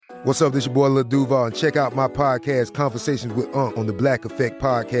What's up, this your boy Lil Duval, and check out my podcast, Conversations with Unc, on the Black Effect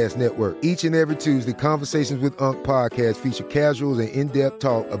Podcast Network. Each and every Tuesday, Conversations with Unc podcast feature casuals and in-depth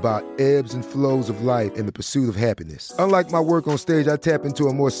talk about ebbs and flows of life and the pursuit of happiness. Unlike my work on stage, I tap into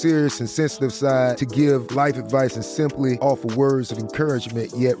a more serious and sensitive side to give life advice and simply offer words of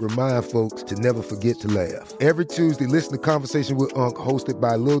encouragement, yet remind folks to never forget to laugh. Every Tuesday, listen to Conversations with Unc, hosted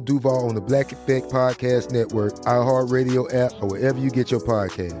by Lil Duval on the Black Effect Podcast Network, iHeartRadio app, or wherever you get your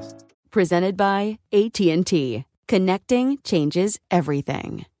podcasts. Presented by AT&T. Connecting changes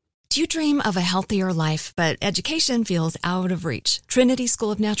everything. Do you dream of a healthier life, but education feels out of reach? Trinity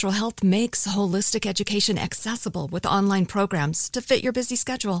School of Natural Health makes holistic education accessible with online programs to fit your busy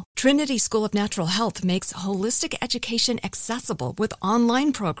schedule. Trinity School of Natural Health makes holistic education accessible with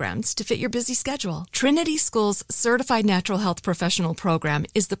online programs to fit your busy schedule. Trinity School's Certified Natural Health Professional Program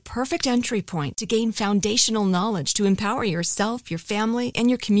is the perfect entry point to gain foundational knowledge to empower yourself, your family, and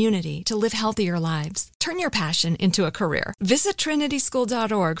your community to live healthier lives. Turn your passion into a career. Visit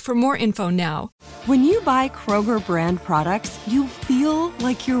trinityschool.org for more info now. When you buy Kroger brand products, you feel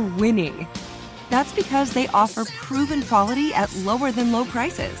like you're winning. That's because they offer proven quality at lower than low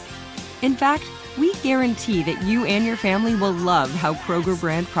prices. In fact, we guarantee that you and your family will love how Kroger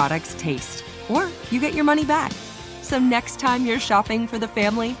brand products taste, or you get your money back. So next time you're shopping for the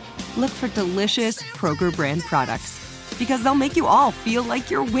family, look for delicious Kroger brand products, because they'll make you all feel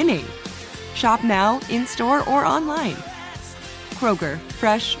like you're winning. Shop now, in-store, or online. Kroger,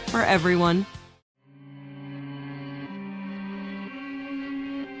 fresh for everyone.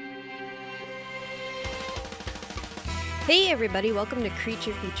 Hey everybody, welcome to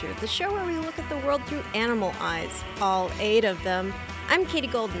Creature Feature, the show where we look at the world through animal eyes, all 8 of them. I'm Katie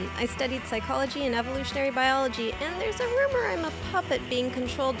Golden. I studied psychology and evolutionary biology, and there's a rumor I'm a puppet being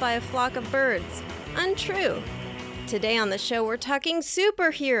controlled by a flock of birds. Untrue. Today on the show, we're talking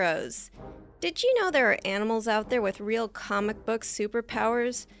superheroes. Did you know there are animals out there with real comic book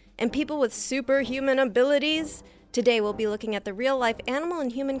superpowers and people with superhuman abilities? Today we'll be looking at the real-life animal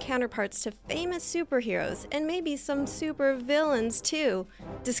and human counterparts to famous superheroes and maybe some super villains too.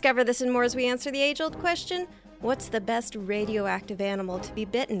 Discover this and more as we answer the age-old question, what's the best radioactive animal to be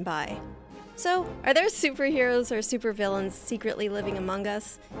bitten by? So, are there superheroes or supervillains secretly living among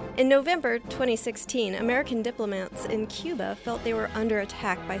us? In November 2016, American diplomats in Cuba felt they were under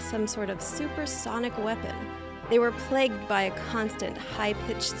attack by some sort of supersonic weapon. They were plagued by a constant,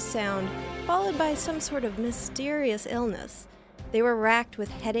 high-pitched sound, followed by some sort of mysterious illness. They were racked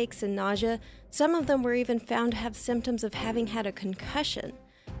with headaches and nausea. Some of them were even found to have symptoms of having had a concussion.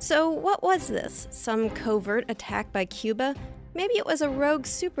 So, what was this? Some covert attack by Cuba? Maybe it was a rogue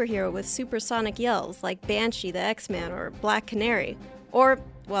superhero with supersonic yells like Banshee the X-Man or Black Canary. Or,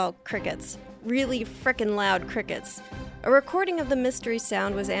 well, crickets. Really frickin' loud crickets. A recording of the mystery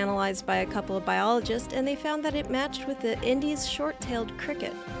sound was analyzed by a couple of biologists, and they found that it matched with the Indies short-tailed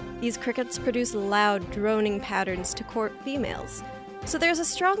cricket. These crickets produce loud, droning patterns to court females. So there's a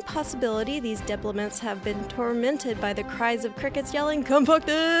strong possibility these diplomats have been tormented by the cries of crickets yelling, "Come fuck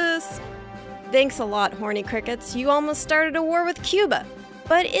this!" Thanks a lot, horny crickets. You almost started a war with Cuba.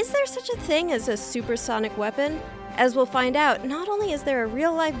 But is there such a thing as a supersonic weapon? As we'll find out, not only is there a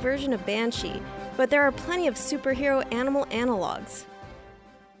real-life version of Banshee, but there are plenty of superhero animal analogs.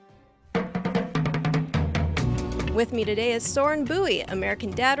 With me today is Soren Bowie,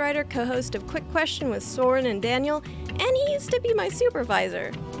 American Dad writer, co-host of Quick Question with Soren and Daniel, and he used to be my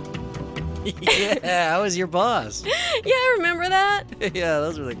supervisor. Yeah, I was your boss. Yeah, remember that? Yeah,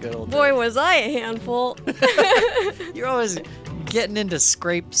 those were the good old days. Boy, was I a handful. You're always getting into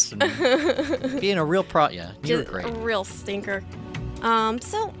scrapes and being a real yeah, you were great. A real stinker.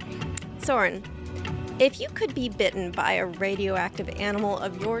 So, Soren, if you could be bitten by a radioactive animal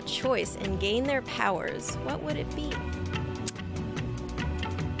of your choice and gain their powers, what would it be?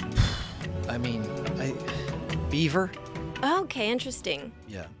 I mean, beaver? Okay, interesting.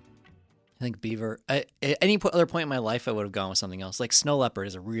 Yeah. I think beaver. At any other point in my life, I would have gone with something else. Like snow leopard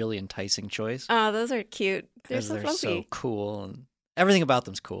is a really enticing choice. Oh, those are cute. They're so they're fluffy. so cool, and everything about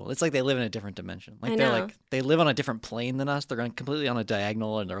them's cool. It's like they live in a different dimension. Like I they're know. like they live on a different plane than us. They're completely on a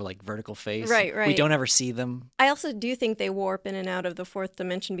diagonal and they're like vertical face. Right. We don't ever see them. I also do think they warp in and out of the fourth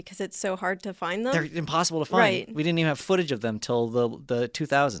dimension because it's so hard to find them. They're impossible to find. Right. We didn't even have footage of them till the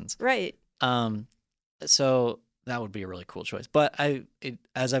 2000s. Right. So that would be a really cool choice. But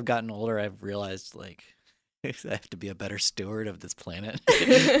as I've gotten older, I've realized like I have to be a better steward of this planet.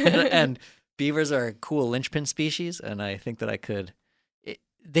 and beavers are a cool linchpin species, and I think that I could.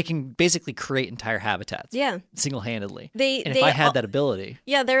 they can basically create entire habitats. Yeah. Single-handedly. And if I had that ability.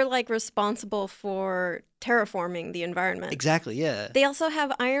 Yeah, they're like responsible for terraforming the environment. Exactly, yeah. They also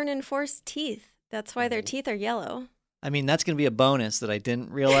have iron-enforced teeth. That's why their teeth are yellow. I mean, that's going to be a bonus that I didn't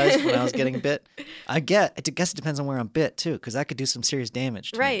realize when I was getting bit. I guess it depends on where I'm bit, too, because that could do some serious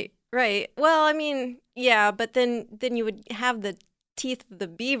damage to me. Right. Well, I mean, yeah, but then you would have the teeth of the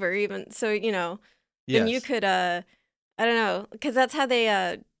beaver even. So, then you could, I don't know, because that's how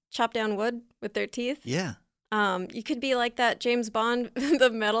they chop down wood with their teeth. Yeah. You could be like that James Bond, the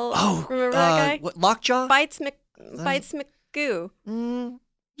metal. Oh, remember that guy? What, Lockjaw? Bites McGoo.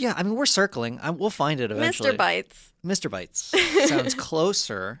 Yeah, I mean, we're circling. We'll find it eventually. Mr. Bites. Mr. Bites. Sounds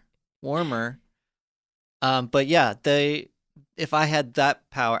closer, warmer. But yeah, if I had that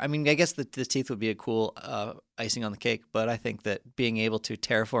power, I mean, I guess the teeth would be a cool icing on the cake, but I think that being able to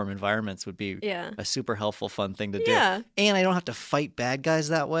terraform environments would be a super helpful, fun thing to do. Yeah. And I don't have to fight bad guys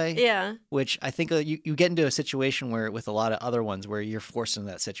that way. Yeah. Which I think you get into a situation where, with a lot of other ones, where you're forced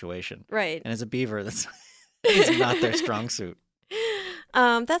into that situation. Right. And as a beaver, that's not their strong suit.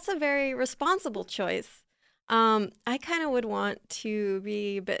 That's a very responsible choice. I kind of would want to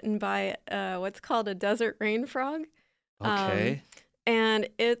be bitten by what's called a desert rain frog. Okay. And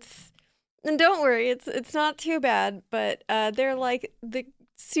don't worry, it's not too bad, but they're like the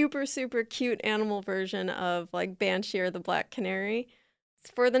super, super cute animal version of like Banshee or the Black Canary.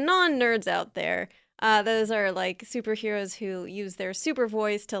 For the non-nerds out there, those are like superheroes who use their super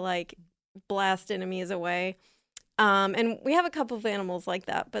voice to like blast enemies away. And we have a couple of animals like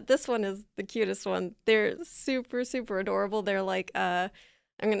that, but this one is the cutest one. They're super, super adorable. They're like, I'm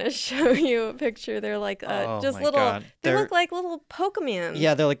going to show you a picture. They're like just little, God. They look like little Pokemon.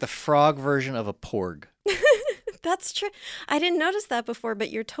 Yeah, they're like the frog version of a porg. That's true. I didn't notice that before, but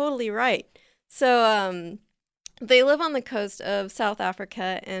you're totally right. So they live on the coast of South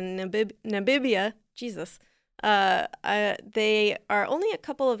Africa and Namibia. Jesus. They are only a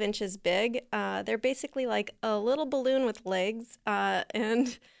couple of inches big. They're basically like a little balloon with legs,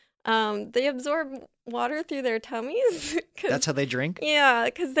 and they absorb water through their tummies. That's how they drink? Yeah,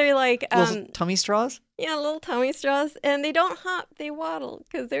 because they're like... little tummy straws? Yeah, little tummy straws. And they don't hop, they waddle,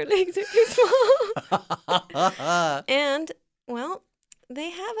 because their legs are too small. And, well,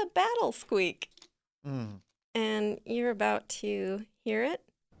 they have a battle squeak. Mm. And you're about to hear it.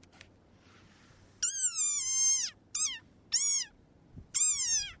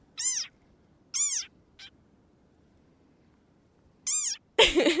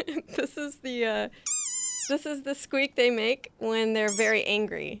 This is the squeak they make when they're very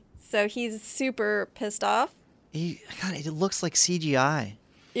angry. So he's super pissed off. God, it looks like CGI.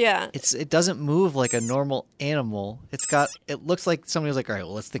 Yeah. It doesn't move like a normal animal. It looks like somebody was like, all right,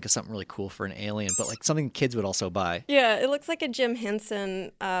 well, let's think of something really cool for an alien, but like something kids would also buy. Yeah, it looks like a Jim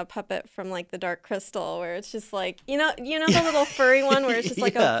Henson puppet from like the Dark Crystal, where it's just like, you know the little furry one where it's just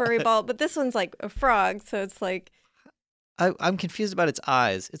like a furry ball, but this one's like a frog, so it's like... I'm confused about its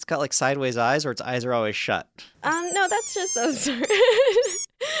eyes. It's got like sideways eyes, or its eyes are always shut. No, that's just sorry.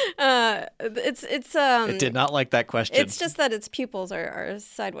 It did not like that question. It's just that its pupils are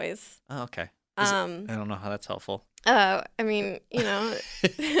sideways. Oh, okay. I don't know how that's helpful. I mean,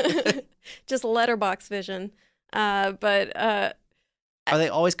 just letterbox vision. But are they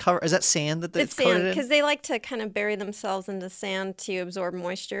always covered? Is that sand that it's coated sand, in? because they like to kind of bury themselves into sand to absorb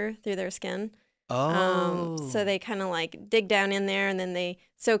moisture through their skin. Oh. So they kind of like dig down in there, and then they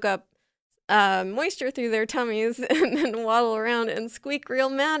soak up moisture through their tummies and then waddle around and squeak real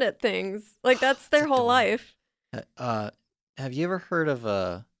mad at things. Like that's their whole life. Have you ever heard of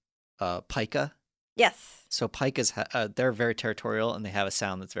a pika? Yes. So pikas, they're very territorial, and they have a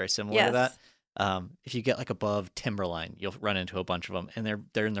sound that's very similar to that. If you get like above timberline, you'll run into a bunch of them, and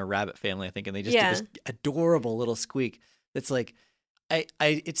they're in their rabbit family, I think, and they just do this adorable little squeak. That's like,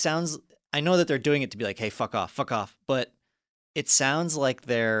 it sounds. I know that they're doing it to be like, hey, fuck off, but it sounds like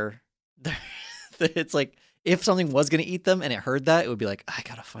they're it's like if something was going to eat them and it heard that, it would be like, I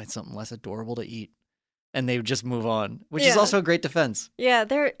got to find something less adorable to eat. And they would just move on, which is also a great defense. Yeah,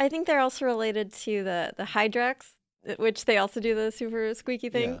 I think they're also related to the Hydrax, which they also do the super squeaky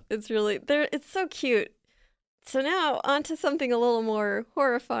thing. Yeah. It's so cute. So now on to something a little more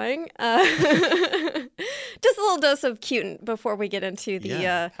horrifying. Just a little dose of cute before we get into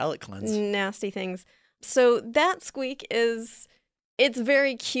the palate cleanse. Nasty things. So that squeak it's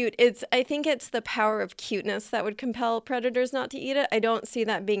very cute. I think it's the power of cuteness that would compel predators not to eat it. I don't see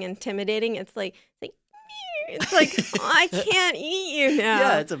that being intimidating. It's like oh, I can't eat you now.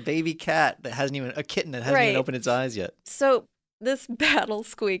 Yeah, it's a baby cat a kitten that hasn't even opened its eyes yet. So this battle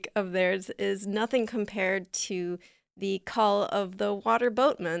squeak of theirs is nothing compared to the call of the water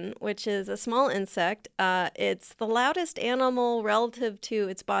boatman, which is a small insect. It's the loudest animal relative to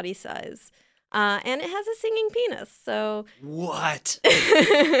its body size. And it has a singing penis. So what?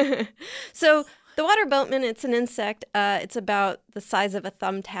 So the water boatman, it's an insect. It's about the size of a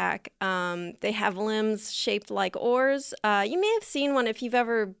thumbtack. They have limbs shaped like oars. You may have seen one if you've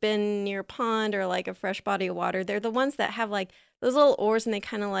ever been near a pond or like a fresh body of water. They're the ones that have like those little oars, and they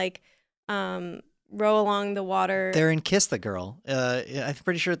kind of like row along the water. They're in Kiss the Girl. I'm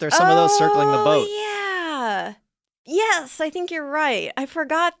pretty sure there's some of those circling the boat. Yeah. Yes, I think you're right. I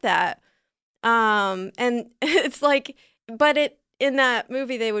forgot that. And it's like, but in that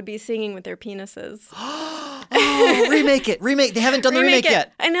movie, they would be singing with their penises. Oh, remake it. They haven't done the remake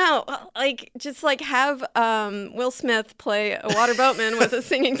yet. I know. Like, just like have Will Smith play a water boatman with a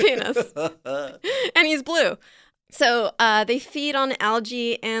singing penis. And he's blue. So they feed on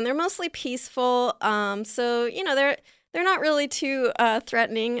algae, and they're mostly peaceful. So, they're not really too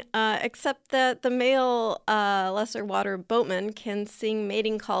threatening, except that the male lesser water boatman can sing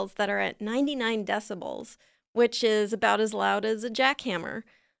mating calls that are at 99 decibels, which is about as loud as a jackhammer.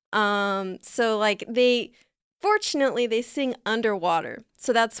 So, like, fortunately, they sing underwater.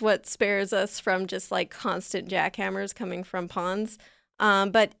 So that's what spares us from just, like, constant jackhammers coming from ponds.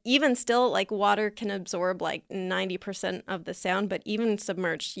 But even still, like, water can absorb, like, 90% of the sound, but even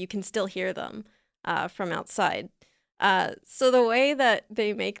submerged, you can still hear them from outside. So the way that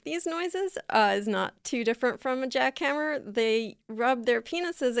they make these noises is not too different from a jackhammer. They rub their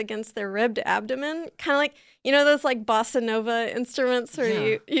penises against their ribbed abdomen, kind of like, those like bossa nova instruments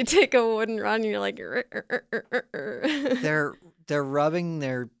where you take a wooden rod and you're like, They're rubbing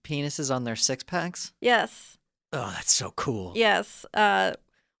their penises on their six packs? Yes. Oh, that's so cool. Yes.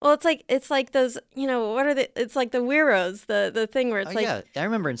 Well, it's like those, it's like the Weeros, the thing where it's like. Yeah, I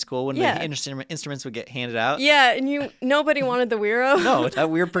remember in school when the instruments would get handed out. Yeah, and nobody wanted the Weero. No, that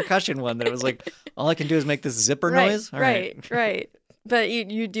weird percussion one that it was like, all I can do is make this zipper noise. All right. But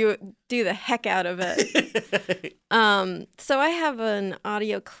you do the heck out of it. So I have an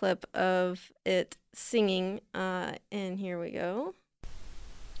audio clip of it singing, and here we go.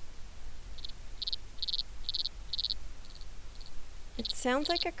 It sounds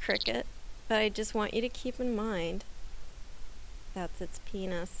like a cricket, but I just want you to keep in mind that's its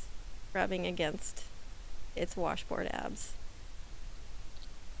penis rubbing against its washboard abs.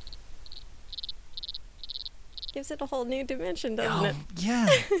 Gives it a whole new dimension, doesn't it? Yeah.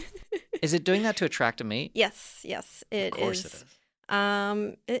 Is it doing that to attract a mate? Yes, it is. Of course it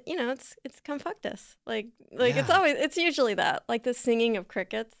is. It's confuctus. It's usually that, like the singing of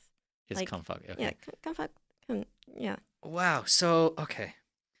crickets. It's like, confuct. Okay. Yeah, yeah. Wow. So, okay.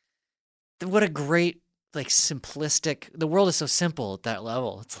 What a great, like, simplistic. The world is so simple at that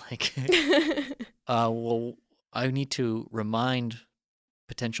level. It's like, well, I need to remind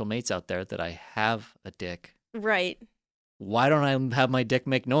potential mates out there that I have a dick. Right. Why don't I have my dick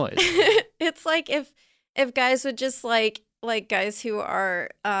make noise? It's like if guys would just like guys who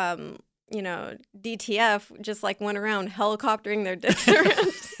are DTF just like went around helicoptering their dicks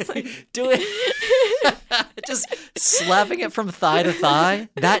around. Like, do it. Just slapping it from thigh to thigh.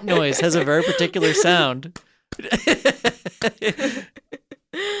 That noise has a very particular sound.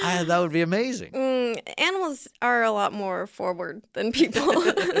 That would be amazing. Animals are a lot more forward than people.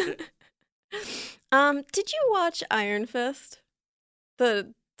 Did you watch Iron Fist?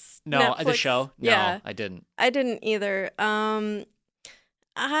 The show? No, yeah. I didn't. I didn't either.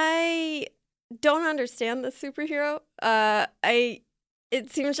 I don't understand the superhero. It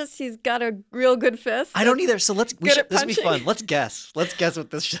seems just he's got a real good fist. I don't either. So this will be punching. fun. Let's guess. Let's guess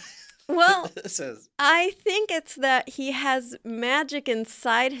what this Well, this is. I think it's that he has magic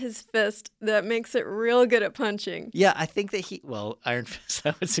inside his fist that makes it real good at punching. Yeah, I think that Iron Fist,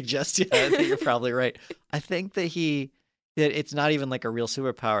 I would suggest, I think you're probably right. I think that it's not even like a real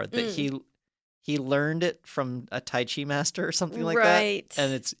superpower, that he learned it from a Tai Chi master or something like right. that.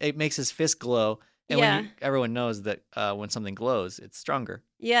 And it makes his fist glow. And everyone knows that when something glows, it's stronger.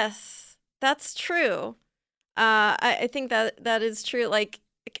 Yes, that's true. I think that is true. Like,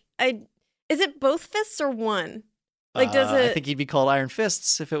 is it both fists or one? Like, does it? I think he'd be called Iron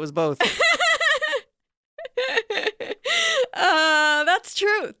Fists if it was both. That's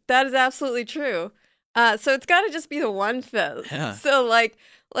true. That is absolutely true. So it's got to just be the one fist. Yeah. So like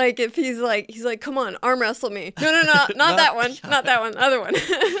if he's like, come on, arm wrestle me. No, not that one, not that one, other one.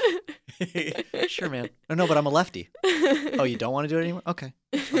 Sure, man. No, but I'm a lefty. Oh, you don't want to do it anymore? Okay.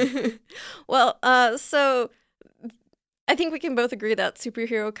 Well, so I think we can both agree that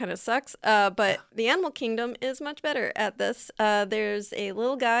superhero kind of sucks, but the animal kingdom is much better at this. There's a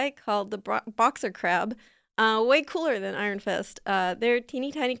little guy called the boxer crab. Way cooler than Iron Fist. They're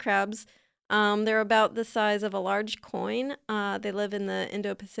teeny tiny crabs. They're about the size of a large coin. They live in the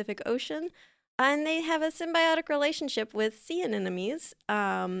Indo-Pacific Ocean, and they have a symbiotic relationship with sea anemones,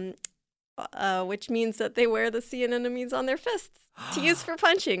 which means that they wear the sea anemones on their fists to use for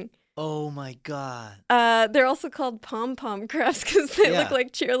punching. Oh my god. They're also called pom-pom crabs because they look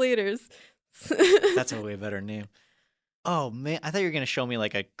like cheerleaders. That's a way better name. Oh man, I thought you were gonna show me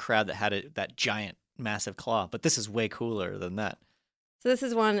like a crab that had that giant, massive claw, but this is way cooler than that. So this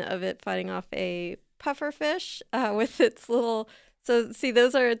is one of it fighting off a pufferfish with its little. So see,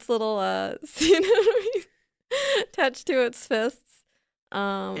 those are its little sea anemones attached to its fists.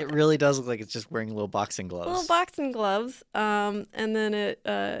 It really does look like it's just wearing little boxing gloves. Little boxing gloves. And then it,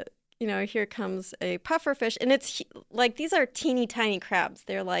 here comes a pufferfish, and it's like these are teeny tiny crabs.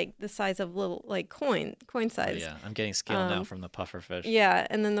 They're like the size of little like coin size. Oh, yeah, I'm getting scale now from the pufferfish. Yeah,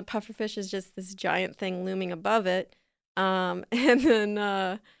 and then the pufferfish is just this giant thing looming above it. And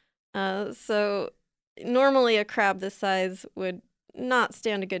then so normally a crab this size would not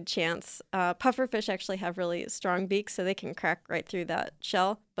stand a good chance. Pufferfish actually have really strong beaks, so they can crack right through that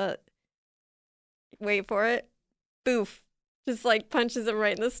shell. But wait for it, boof. Just like punches him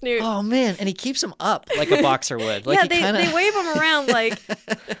right in the snoot. Oh man, and he keeps him up like a boxer would. Like yeah, they wave him around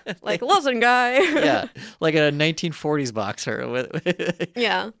like listen, guy. Yeah, like a 1940s boxer.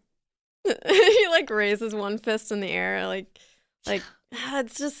 Yeah, he like raises one fist in the air, like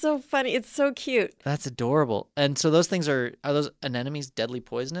it's just so funny. It's so cute. That's adorable. And so those things are those anemones deadly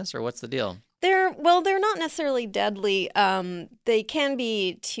poisonous, or what's the deal? They're not necessarily deadly. They can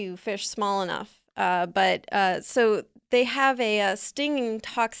be to fish small enough. But so they have a stinging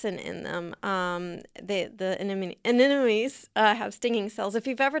toxin in them. The anemones have stinging cells. If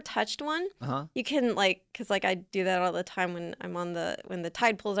you've ever touched one, you can because I do that all the time when I'm when the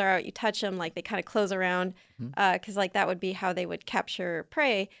tide pools are out. You touch them, like they kind of close around, because that would be how they would capture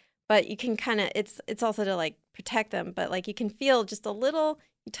prey. But you can kind of it's also to like protect them. But you can feel just a little.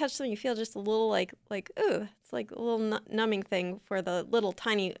 You touch them, you feel just a little like ooh, it's like a little numbing thing for the little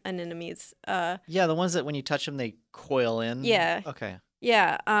tiny anemones. Yeah, the ones that when you touch them they coil in. Yeah. Okay.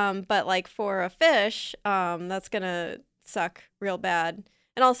 Yeah. But for a fish, that's gonna suck real bad.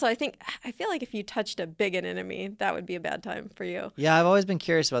 And also, I feel like if you touched a big anemone, that would be a bad time for you. Yeah, I've always been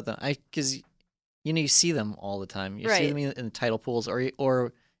curious about them. Because you see them all the time. You see them in the tidal pools, or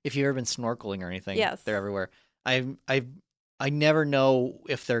if you've ever been snorkeling or anything. Yes. They're everywhere. I never know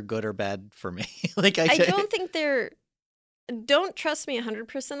if they're good or bad for me. I don't think don't trust me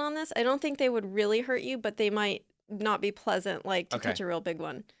 100% on this. I don't think they would really hurt you, but they might not be pleasant, to touch a real big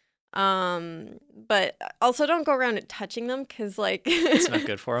one. But also don't go around touching them because it's not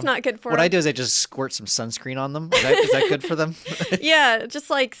good for them. It's not good for them. What I do is I just squirt some sunscreen on them. Is that good for them? Yeah, just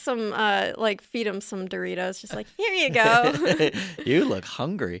some feed them some Doritos. Just here you go. You look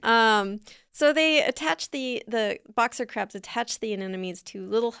hungry. So they attach the boxer crabs attach the anemones to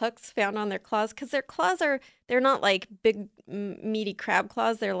little hooks found on their claws because their claws they're not like big meaty crab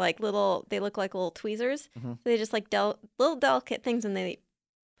claws. They're like little. They look like little tweezers. So they just little delicate things, and they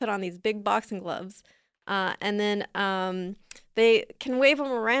put on these big boxing gloves, and then they can wave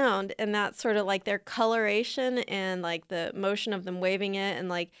them around, and that's sort of like their coloration and the motion of them waving it,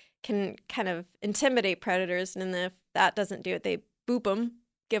 and can kind of intimidate predators. And then if that doesn't do it, they boop them.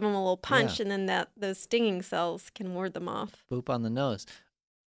 Give them a little punch, and then those stinging cells can ward them off. Boop on the nose.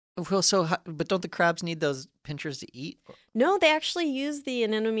 Well, but don't the crabs need those pinchers to eat? No, they actually use the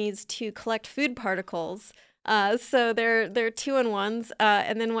anemones to collect food particles. So they're 2-in-1s.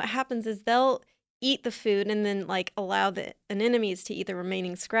 And then what happens is they'll eat the food and then allow the anemones to eat the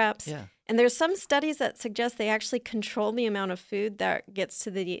remaining scraps. Yeah. And there's some studies that suggest they actually control the amount of food that gets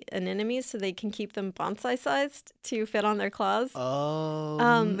to the anemones so they can keep them bonsai sized to fit on their claws.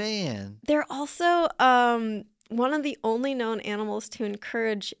 Oh, man. They're also one of the only known animals to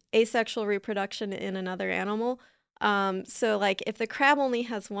encourage asexual reproduction in another animal. So if the crab only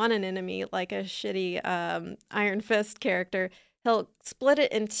has one anemone, like a shitty Iron Fist character, he'll split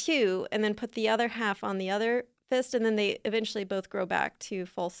it in two and then put the other half on the other fist, and then they eventually both grow back to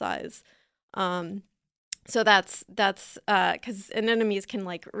full size. So that's because anemones can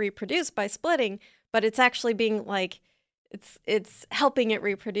reproduce by splitting, but it's actually being it's helping it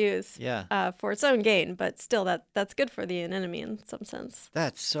reproduce for its own gain, but still that's good for the anemone in some sense.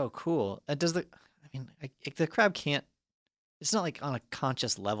 That's so cool. The crab can't. It's not on a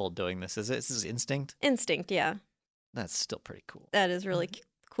conscious level doing this, is it? This is instinct. Instinct, yeah. That's still pretty cool. That is really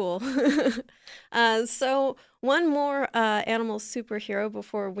cool. So one more animal superhero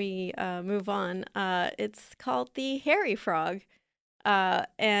before we move on. It's called the hairy frog.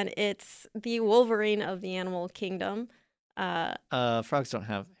 and it's the Wolverine of the animal kingdom. Frogs don't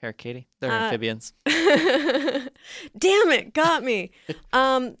have hair, Katie. They're amphibians. Damn it, got me.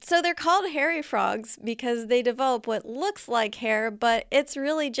 So they're called hairy frogs because they develop what looks like hair, but it's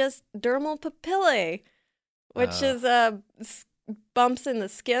really just dermal papillae, which is bumps in the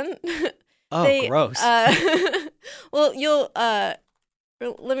skin. Oh, gross. Well, you'll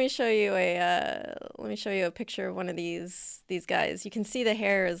let me show you a picture of one of these guys. You can see the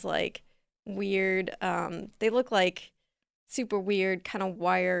hair is like weird. They look like super weird, kind of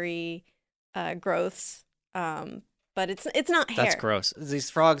wiry growths. But it's not hair. That's gross. These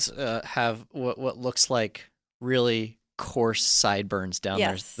frogs have what looks like really coarse sideburns down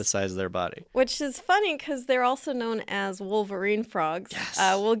the sides of their body. Which is funny because they're also known as wolverine frogs. Yes.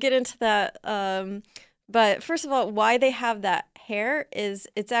 We'll get into that. But first of all, why they have that hair is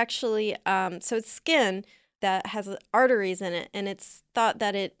it's actually, so it's skin that has arteries in it, and it's thought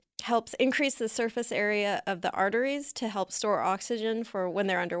that it helps increase the surface area of the arteries to help store oxygen for when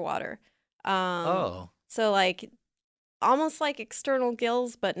they're underwater. So like almost like external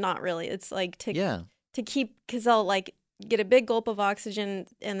gills, but not really. It's like to keep, because they'll like get a big gulp of oxygen,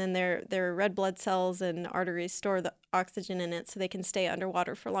 and then their red blood cells and arteries store the oxygen in it so they can stay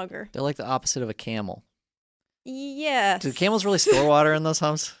underwater for longer. They're like the opposite of a camel. Yes. Do camels really store water in those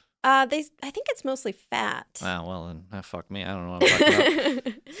humps? I think it's mostly fat. Wow, well then, fuck me. I don't know what I'm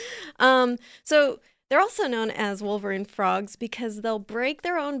talking about. So they're also known as wolverine frogs because they'll break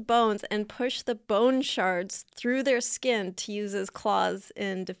their own bones and push the bone shards through their skin to use as claws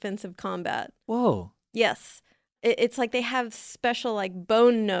in defensive combat. Whoa. Yes. It's like they have special like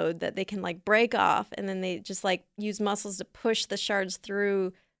bone node that they can like break off, and then they just like use muscles to push the shards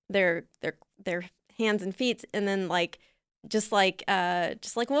through their hands and feet, and then like just like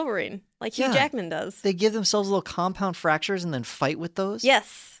Wolverine, like Hugh Jackman does. They give themselves little compound fractures and then fight with those?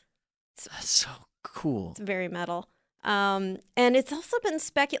 Yes. That's so cool. It's very metal. And it's also been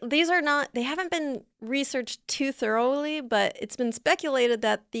they haven't been researched too thoroughly, but it's been speculated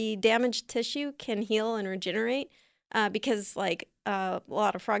that the damaged tissue can heal and regenerate, because like a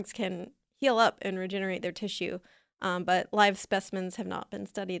lot of frogs can heal up and regenerate their tissue. But live specimens have not been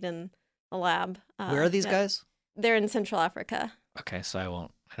studied in the lab. Where are these guys? They're in Central Africa. Okay, so I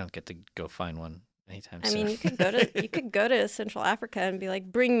don't get to go find one anytime soon. I mean, you could go to Central Africa and be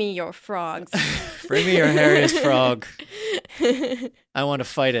like, "Bring me your frogs. Bring me your hairiest frog. I want to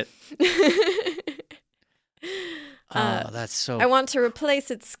fight it." That's so. I want to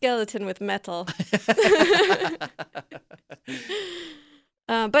replace its skeleton with metal.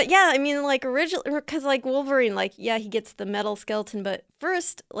 But yeah, I mean, like originally, because like Wolverine, like he gets the metal skeleton, but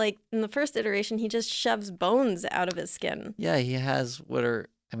first, like in the first iteration, he just shoves bones out of his skin. Yeah, he has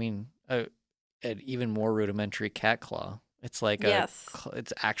an even more rudimentary cat claw. It's like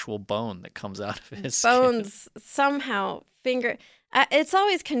it's actual bone that comes out of his bones skin. Somehow it's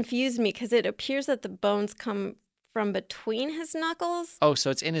always confused me because it appears that the bones come from between his knuckles. Oh, so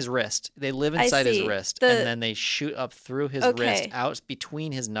it's in his wrist. They live inside his wrist, and then they shoot up through his wrist, out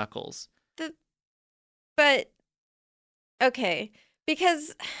between his knuckles. But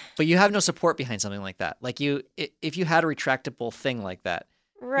you have no support behind something like that. Like if you had a retractable thing like that,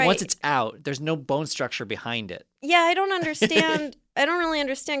 right. Once it's out, there's no bone structure behind it. Yeah, I don't understand. I don't really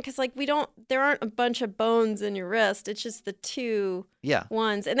understand because like there aren't a bunch of bones in your wrist. It's just the two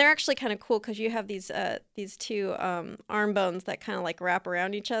ones, and they're actually kind of cool because you have these two arm bones that kind of like wrap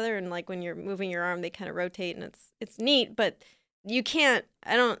around each other, and like when you're moving your arm, they kind of rotate, and it's neat. But you can't.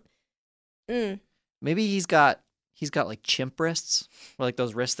 I don't. Maybe he's got like chimp wrists, or like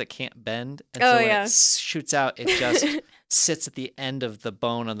those wrists that can't bend, and so when it shoots out, it just sits at the end of the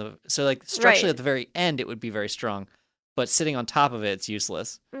bone so like structurally at the very end, it would be very strong. But sitting on top of it, it's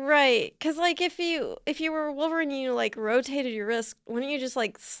useless. Right. Because, like, if you were Wolverine and you, like, rotated your wrist, wouldn't you just,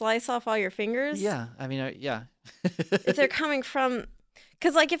 like, slice off all your fingers? Yeah. I mean, yeah. If they're coming from...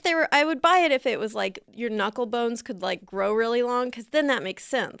 Because, like, I would buy it if it was, like, your knuckle bones could, like, grow really long, because then that makes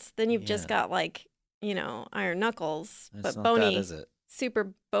sense. Then you've just got, like, iron knuckles. It's but not bony, that, is it?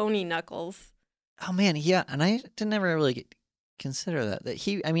 Super bony knuckles. Oh, man, yeah. And I didn't ever really consider that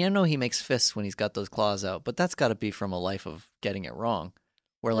I know he makes fists when he's got those claws out, but that's got to be from a life of getting it wrong,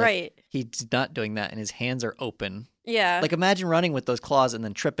 where like he's not doing that and his hands are open. Yeah, like imagine running with those claws and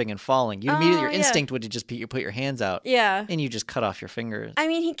then tripping and falling. You immediately your instinct would just be you put your hands out. Yeah, and you just cut off your fingers. I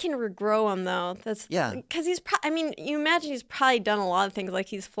mean, he can regrow them though. That's because he's. You imagine he's probably done a lot of things, like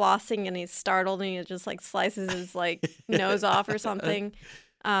he's flossing and he's startled and he just like slices his like nose off or something.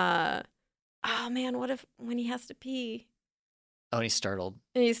 Oh man, what if when he has to pee? Oh, and he's startled.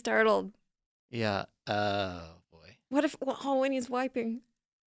 And he's startled. Yeah. Oh, boy. What if, when he's wiping?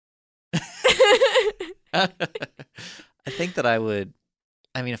 I think that I would,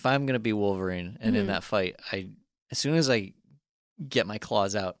 if I'm going to be Wolverine and in that fight, as soon as I get my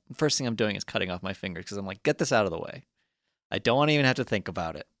claws out, the first thing I'm doing is cutting off my fingers because I'm like, get this out of the way. I don't want to even have to think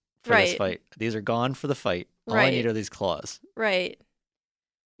about it for this fight. These are gone for the fight. All I need are these claws. Right.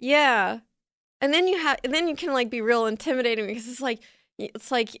 Yeah. And then you can like be real intimidating because it's like,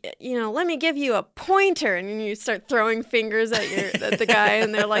 let me give you a pointer, and you start throwing fingers at the guy,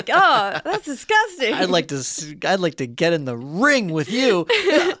 and they're like, "Oh, that's disgusting." I'd like to get in the ring with you.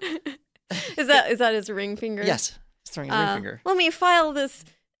 Is that his ring finger? Yes, he's throwing a ring finger. Let me file this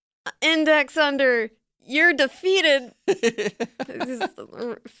index under "you're defeated." This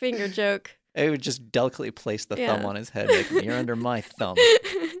finger joke. I would just delicately place the thumb on his head, making you're under my thumb.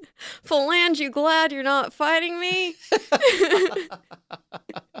 Phalange, you glad you're not fighting me?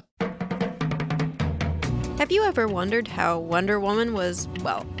 Have you ever wondered how Wonder Woman was,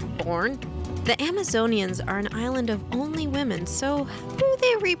 born? The Amazonians are an island of only women, so how do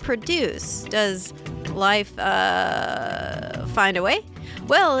they reproduce? Does life, find a way?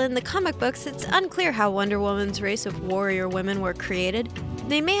 Well, in the comic books, it's unclear how Wonder Woman's race of warrior women were created.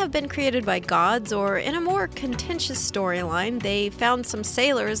 They may have been created by gods, or in a more contentious storyline, they found some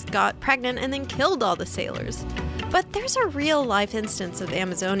sailors, got pregnant, and then killed all the sailors. But there's a real-life instance of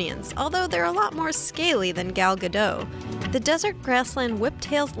Amazonians, although they're a lot more scaly than Gal Gadot. The desert grassland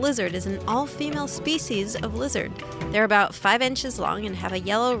whip-tailed lizard is an all-female species of lizard. They're about 5 inches long and have a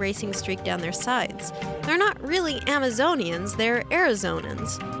yellow racing streak down their sides. They're not really Amazonians, they're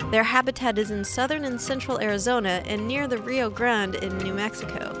Arizonans. Their habitat is in southern and central Arizona and near the Rio Grande in New Mexico.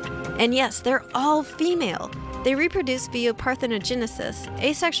 And yes, they're all female. They reproduce via parthenogenesis,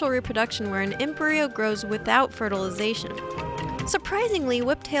 asexual reproduction where an embryo grows without fertilization. Surprisingly,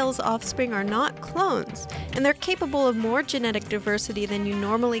 Whiptail's offspring are not clones, and they're capable of more genetic diversity than you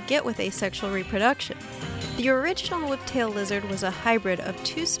normally get with asexual reproduction. The original whiptail lizard was a hybrid of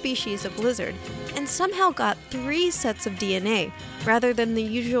 2 species of lizard, and somehow got 3 sets of DNA, rather than the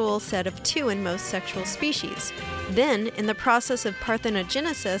usual set of 2 in most sexual species. Then, in the process of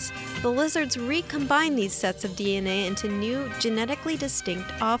parthenogenesis, the lizards recombine these sets of DNA into new, genetically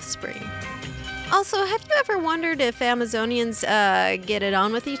distinct offspring. Also, have you ever wondered if Amazonians get it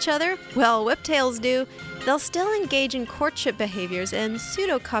on with each other? Well, whiptails do. They'll still engage in courtship behaviors and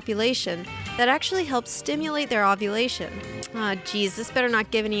pseudo-copulation that actually help stimulate their ovulation. Geez, this better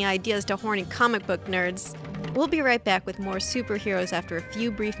not give any ideas to horny comic book nerds. We'll be right back with more superheroes after a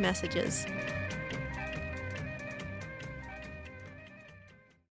few brief messages.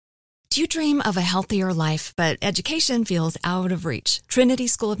 Do you dream of a healthier life, but education feels out of reach? Trinity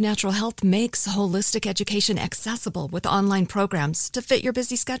School of Natural Health makes holistic education accessible with online programs to fit your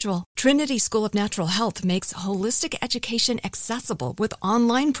busy schedule. Trinity School of Natural Health makes holistic education accessible with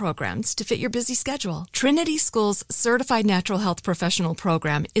online programs to fit your busy schedule. Trinity School's Certified Natural Health Professional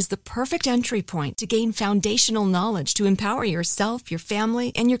Program is the perfect entry point to gain foundational knowledge to empower yourself, your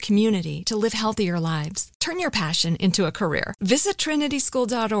family, and your community to live healthier lives. Turn your passion into a career. Visit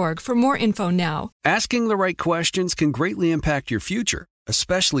trinityschool.org for more info now. Asking the right questions can greatly impact your future,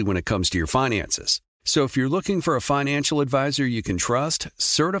 especially when it comes to your finances. So if you're looking for a financial advisor you can trust,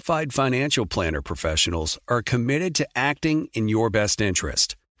 certified financial planner professionals are committed to acting in your best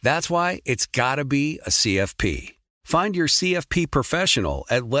interest. That's why it's got to be a CFP. Find your CFP professional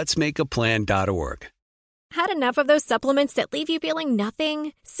at letsmakeaplan.org. Had enough of those supplements that leave you feeling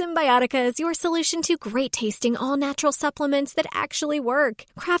nothing? Symbiotica is your solution to great-tasting, all-natural supplements that actually work.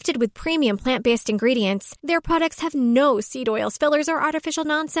 Crafted with premium plant-based ingredients, their products have no seed oils, fillers, or artificial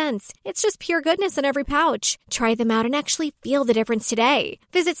nonsense. It's just pure goodness in every pouch. Try them out and actually feel the difference today.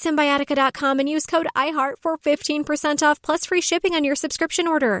 Visit Symbiotica.com and use code IHEART for 15% off plus free shipping on your subscription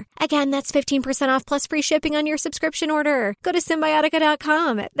order. Again, that's 15% off plus free shipping on your subscription order. Go to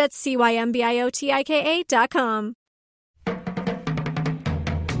Symbiotica.com. That's CYMBIOTIKA.com. In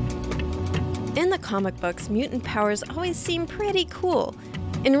the comic books, mutant powers always seem pretty cool.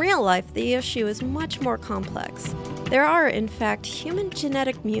 In real life, the issue is much more complex. There are, in fact, human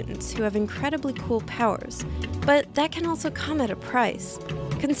genetic mutants who have incredibly cool powers, but that can also come at a price.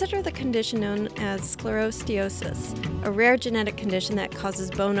 Consider the condition known as sclerosteosis, a rare genetic condition that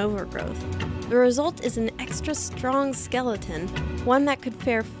causes bone overgrowth. The result is an extra strong skeleton, one that could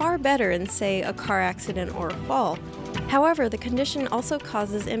fare far better in, say, a car accident or a fall. However, the condition also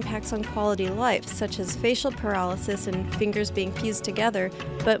causes impacts on quality of life, such as facial paralysis and fingers being fused together,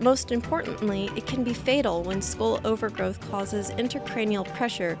 but most importantly, it can be fatal when skull overgrowth causes intracranial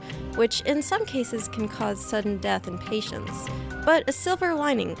pressure, which in some cases can cause sudden death in patients. But a silver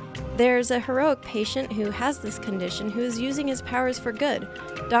lining, There's a heroic patient who has this condition who is using his powers for good.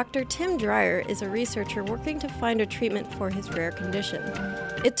 Dr. Tim Dreyer is a researcher working to find a treatment for his rare condition.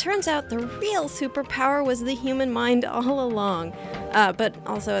 It turns out the real superpower was the human mind all along. But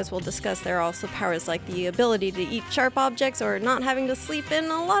also, as we'll discuss, there are also powers like the ability to eat sharp objects or not having to sleep and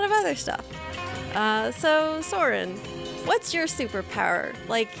a lot of other stuff. So, Soren, what's your superpower?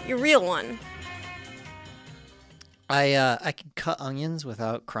 Like, your real one? I can cut onions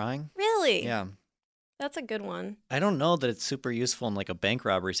without crying. Really? Yeah. That's a good one. I don't know that it's super useful in like a bank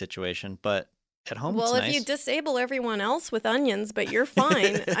robbery situation, but at home it's nice. Well, if you disable everyone else with onions, but you're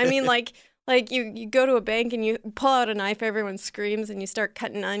fine. I mean, like you go to a bank and you pull out a knife, everyone screams, and you start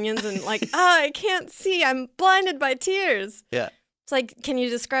cutting onions and like, I can't see, I'm blinded by tears. Yeah. It's like, can you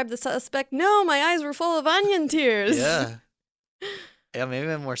describe the suspect? No, my eyes were full of onion tears. Yeah. Yeah,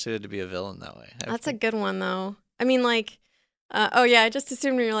 maybe I'm more suited to be a villain that way. That's a good one, though. I mean, like, I just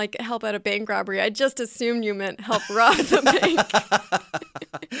assumed you were like, help at a bank robbery. I just assumed you meant help rob the bank.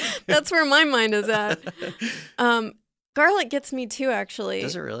 That's where my mind is at. Garlic gets me too, actually.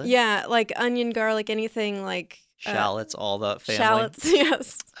 Does it really? Yeah, like onion, garlic, anything like... shallots, all that family. Shallots,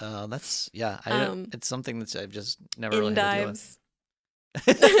 yes. That's, yeah, it's something that I've just never really had to deal with.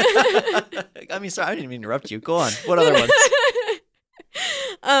 I mean, sorry, I didn't mean to interrupt you. Go on. What other ones?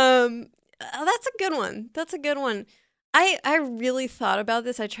 That's a good one. That's a good one. I really thought about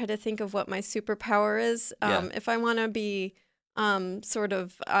this. I tried to think of what my superpower is. If I want to be sort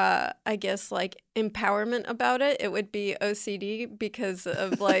of, I guess, like empowerment about it, it would be OCD because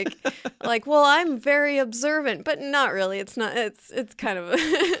of like, well, I'm very observant, but not really. It's not. It's kind of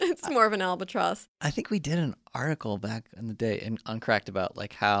it's more of an albatross. I think we did an article back in the day on Cracked about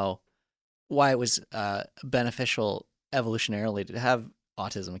like why it was beneficial evolutionarily to have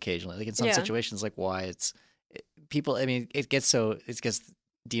autism occasionally. Like in some situations, like why people. I mean, it gets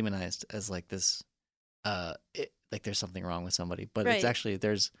demonized as like this. Like there's something wrong with somebody, but it's actually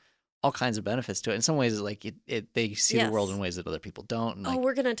there's all kinds of benefits to it. In some ways, like they see the world in ways that other people don't. And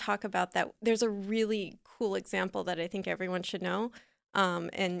we're gonna talk about that. There's a really cool example that I think everyone should know. So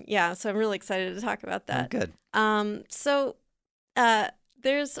I'm really excited to talk about that. Oh, good.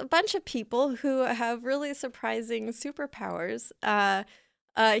 There's a bunch of people who have really surprising superpowers.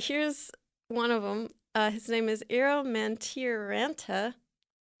 Here's one of them. His name is Eero Mantiranta.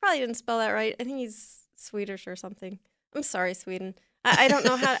 Probably didn't spell that right. I think he's Swedish or something. I'm sorry, Sweden. I don't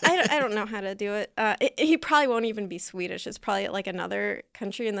know how. I don't know how to do it. He probably won't even be Swedish. It's probably like another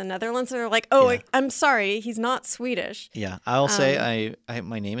country in the Netherlands. And they're like, I'm sorry, he's not Swedish. Yeah, I'll say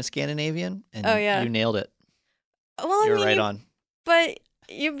my name is Scandinavian, and you nailed it. Well, you're right on. But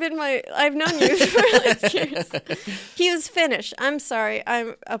I've known you for like years. He was Finnish. I'm sorry.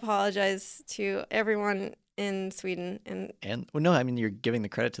 I apologize to everyone in Sweden and well, no, I mean you're giving the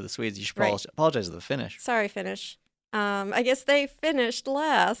credit to the Swedes. You should apologize to the Finnish. Sorry, Finnish. I guess they finished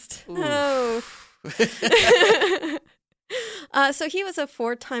last. Oh. So he was a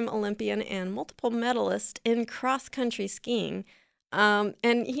 4-time Olympian and multiple medalist in cross-country skiing,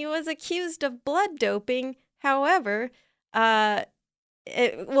 and he was accused of blood doping. However,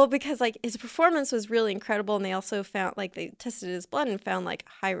 because like his performance was really incredible, and they also found like they tested his blood and found like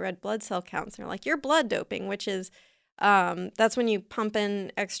high red blood cell counts. And they're like, you're blood doping, which is that's when you pump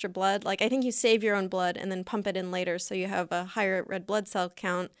in extra blood. Like I think you save your own blood and then pump it in later, so you have a higher red blood cell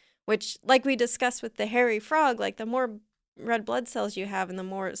count. Which, like we discussed with the hairy frog, like the more red blood cells you have and the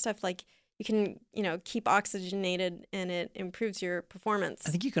more stuff, like you can keep oxygenated and it improves your performance. I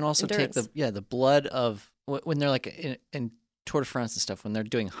think you can also take the blood of when they're like in Tour de France and stuff, when they're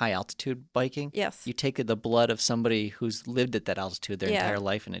doing high altitude biking, yes, you take the blood of somebody who's lived at that altitude their entire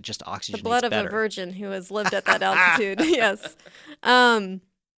life, and it just oxygenates the blood of a virgin who has lived at that altitude. Yes, and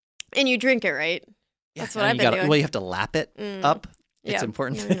you drink it, right? Yeah. That's what I've been doing. Well, you have to lap it up. It's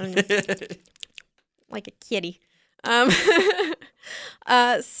important. Like a kitty. So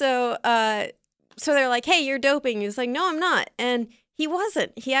they're like, hey, you're doping. He's like, no, I'm not. And he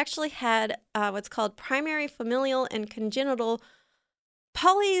wasn't. He actually had what's called primary familial and congenital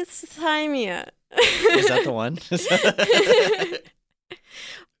polycythemia. Is that the one?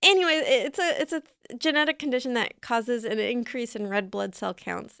 Anyway, it's a genetic condition that causes an increase in red blood cell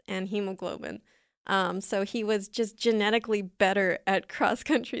counts and hemoglobin. So he was just genetically better at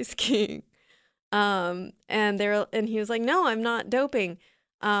cross-country skiing. And he was like, no, I'm not doping.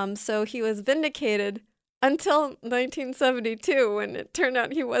 So he was vindicated until 1972, when it turned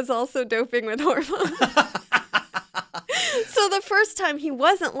out he was also doping with hormones. So the first time he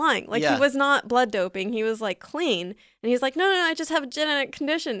wasn't lying. Like, he was not blood doping. He was, like, clean. And he's like, no, I just have a genetic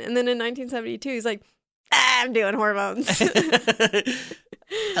condition. And then in 1972, he's like, I'm doing hormones.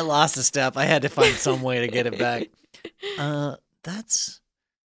 I lost a step. I had to find some way to get it back.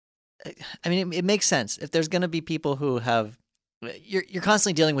 It makes sense. If there's going to be people who have, you're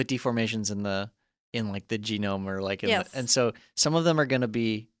constantly dealing with deformations in the genome or and so some of them are going to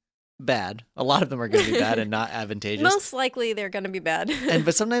be bad. A lot of them are going to be bad and not advantageous. Most likely they're going to be bad.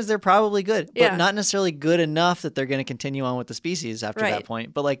 But sometimes they're probably good, but not necessarily good enough that they're going to continue on with the species after that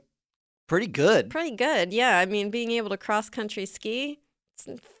point. But like pretty good. Pretty good. Yeah. I mean, being able to cross-country ski,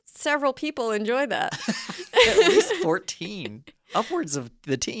 several people enjoy that. At least 14. Upwards of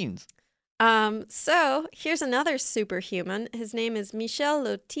the teens. So here's another superhuman. His name is Michel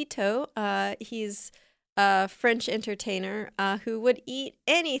Lotito. He's a French entertainer who would eat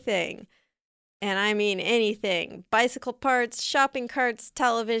anything. And I mean anything. Bicycle parts, shopping carts,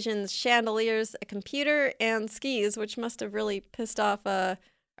 televisions, chandeliers, a computer, and skis, which must have really pissed off our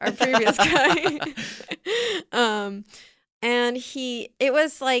previous guy. And it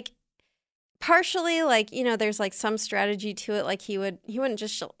was like, partially, like, you know, there's like some strategy to it. Like he wouldn't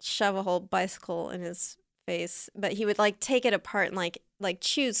just shove a whole bicycle in his face, but he would like take it apart and like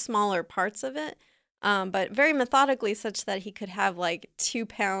choose smaller parts of it. But very methodically, such that he could have like 2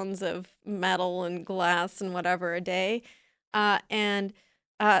 pounds of metal and glass and whatever a day.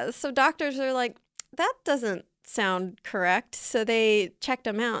 So doctors are like, that doesn't sound correct. So they checked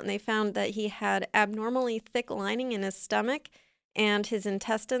him out and they found that he had abnormally thick lining in his stomach and his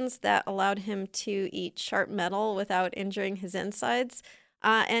intestines that allowed him to eat sharp metal without injuring his insides.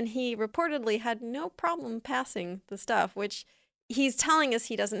 And he reportedly had no problem passing the stuff, which he's telling us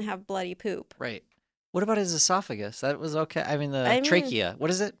he doesn't have bloody poop. Right. What about his esophagus? That was okay. I mean, trachea. What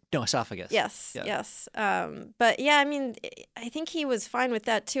is it? No, esophagus. Yes, yes. But yeah, I mean, I think he was fine with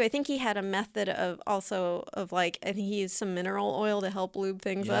that too. I think he had a method of I think he used some mineral oil to help lube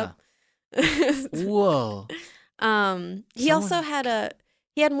things up. Whoa. He also had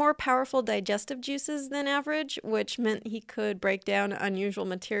more powerful digestive juices than average, which meant he could break down unusual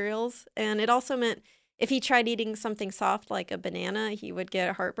materials. And it also meant if he tried eating something soft like a banana, he would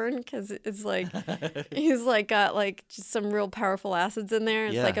get heartburn because it's like he's like got like just some real powerful acids in there.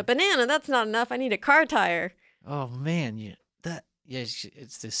 It's like a banana, that's not enough. I need a car tire. Oh man,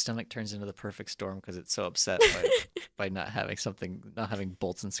 it's the stomach turns into the perfect storm because it's so upset by not having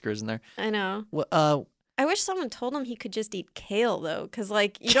bolts and screws in there. I know. Well, I wish someone told him he could just eat kale, though, because,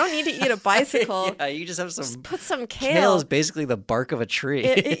 like, you don't need to eat a bicycle. Yeah, you just have some... Just put some kale. Kale is basically the bark of a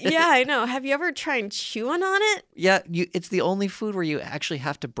tree. Yeah, I know. Have you ever tried chewing on it? Yeah, it's the only food where you actually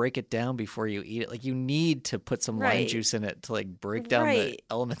have to break it down before you eat it. Like, you need to put some lime juice in it to, like, break down the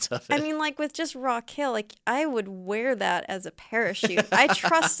elements of it. I mean, like, with just raw kale, like, I would wear that as a parachute. I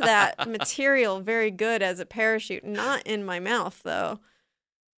trust that material very good as a parachute. Not in my mouth, though.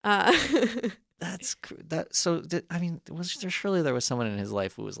 Surely there was someone in his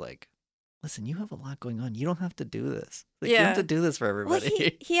life who was like, listen, you have a lot going on. You don't have to do this. You don't have to do this for everybody. Well,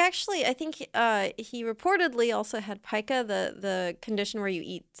 he actually, I think he reportedly also had pica, the condition where you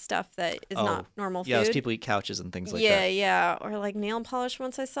eat stuff that is not normal food. Yeah, people eat couches and things like that. Yeah. Or like nail polish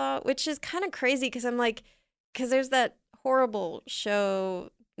once I saw, which is kind of crazy because I'm like, because there's that horrible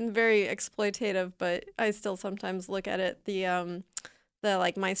show, very exploitative, but I still sometimes look at it, the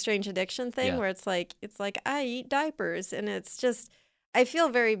like My Strange Addiction thing where it's like I eat diapers, and it's just I feel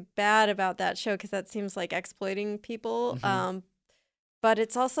very bad about that show because that seems like exploiting people. Mm-hmm. But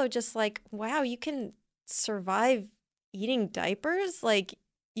it's also just like, wow, you can survive eating diapers, like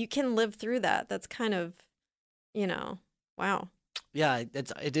you can live through that. That's kind of, wow. Yeah,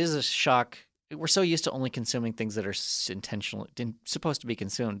 it is a shock. We're so used to only consuming things that are supposed to be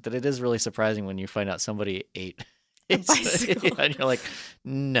consumed that it is really surprising when you find out somebody ate bicycle. And you're like,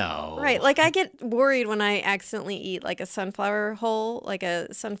 no. Right. Like I get worried when I accidentally eat like a sunflower hull, like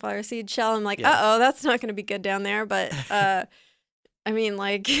a sunflower seed shell. I'm like, uh-oh, that's not going to be good down there. But I mean,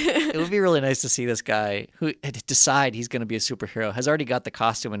 like... It would be really nice to see this guy who decide he's going to be a superhero, has already got the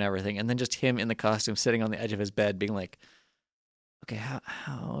costume and everything, and then just him in the costume sitting on the edge of his bed being like, okay,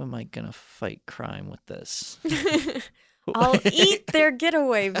 how am I going to fight crime with this? I'll eat their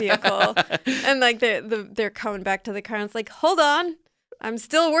getaway vehicle. And like they're coming back to the car and it's like, hold on, I'm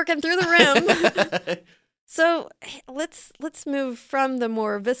still working through the rim. So let's move from the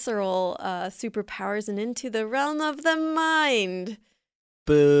more visceral superpowers and into the realm of the mind.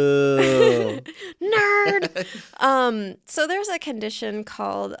 Boo. Nerd. So there's a condition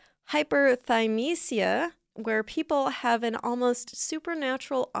called hyperthymesia where people have an almost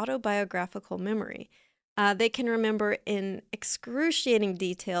supernatural autobiographical memory. They can remember in excruciating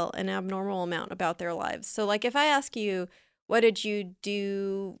detail an abnormal amount about their lives. So like if I ask you, what did you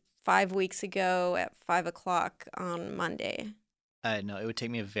do 5 weeks ago at 5 o'clock on Monday. No, it would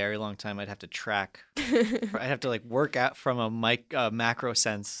take me a very long time. I'd have to track. I'd have to like work out from a macro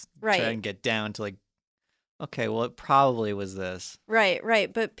sense, right, try and get down to like, okay, well, it probably was this.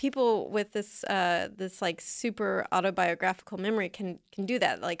 Right. But people with this this like super autobiographical memory can do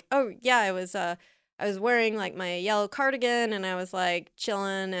that. Like, oh yeah, I was wearing like my yellow cardigan and I was like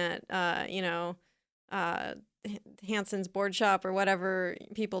chilling at Hanson's board shop or whatever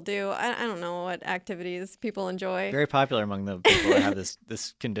people do. I don't know what activities people enjoy. Very popular among the people that have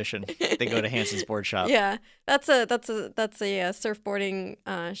this condition. They go to Hanson's board shop. Yeah, that's a surfboarding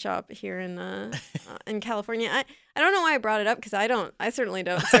shop here in California. I don't know why I brought it up because I certainly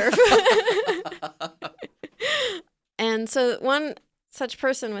don't surf. And so one such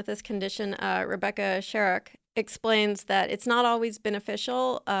person with this condition, Rebecca Sharrock, explains that it's not always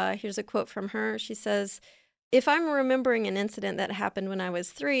beneficial. Here's a quote from her. She says, "If I'm remembering an incident that happened when I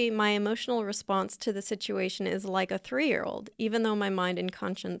was 3, my emotional response to the situation is like a 3-year-old, even though my mind and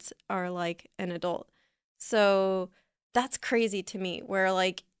conscience are like an adult." So that's crazy to me, where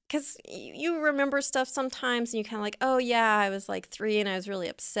like, because you remember stuff sometimes and you kind of like, oh yeah, I was like 3 and I was really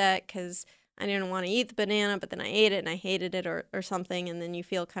upset because I didn't want to eat the banana, but then I ate it and I hated it or something. And then you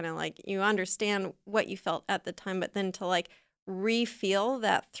feel kind of like you understand what you felt at the time, but then to like re-feel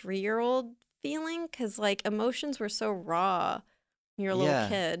that 3-year-old feeling, because like emotions were so raw when you're a little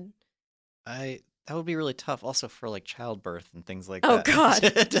kid. That would be really tough also for like childbirth and things like that. Oh God.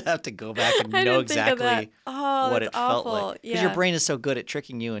 To have to go back and know exactly what it felt like. Because your brain is so good at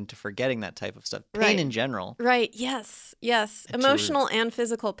tricking you into forgetting that type of stuff. Pain in general. Right. Yes. Emotional and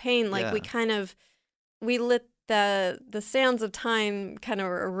physical pain. Like we let the sands of time kind of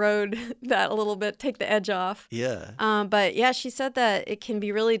erode that a little bit, take the edge off. Yeah. But yeah, she said that it can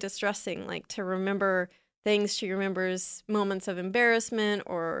be really distressing, like to remember things. She remembers moments of embarrassment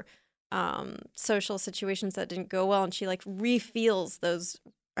or social situations that didn't go well, and she like re-feels those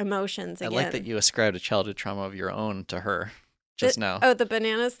emotions again. I like that you ascribed a childhood trauma of your own to her just now. Oh, the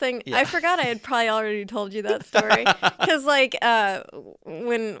bananas thing? Yeah. I forgot I had probably already told you that story. Because like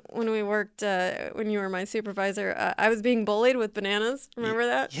when we worked, when you were my supervisor, I was being bullied with bananas. Remember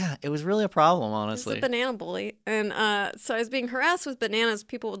that? Yeah, it was really a problem, honestly. It was a banana bully. And so I was being harassed with bananas.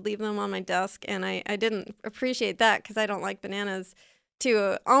 People would leave them on my desk, and I didn't appreciate that because I don't like bananas.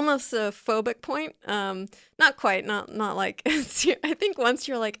 To almost a phobic point, not quite, not like. I think once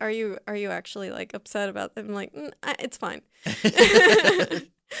you're like, are you actually like upset about them? I'm like, it's fine.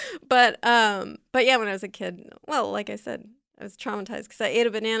 But yeah, when I was a kid, well, like I said, I was traumatized because I ate a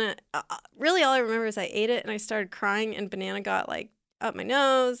banana. Really, all I remember is I ate it and I started crying, and banana got like up my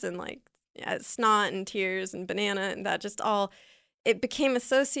nose and like snot and tears and banana, and that just all it became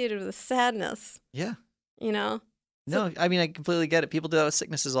associated with sadness. Yeah, you know. No, I mean, I completely get it. People do that with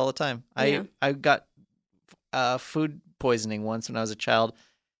sicknesses all the time. I got food poisoning once when I was a child,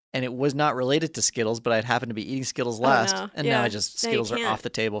 and it was not related to Skittles, but I'd happened to be eating Skittles last, and now Skittles are off the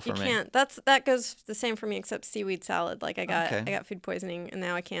table for me. You can't. That goes the same for me, except seaweed salad. Like I got food poisoning, and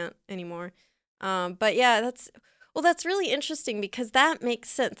now I can't anymore. But yeah, that's really interesting because that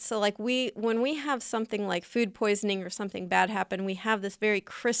makes sense. So like when we have something like food poisoning or something bad happen, we have this very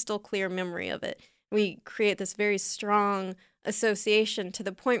crystal clear memory of it. We create this very strong association to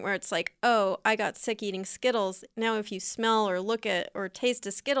the point where it's like, oh, I got sick eating Skittles. Now if you smell or look at or taste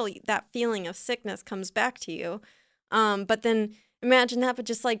a Skittle, that feeling of sickness comes back to you. But then imagine that, but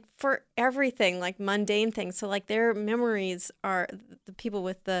just like for everything, like mundane things. So like their memories are, the people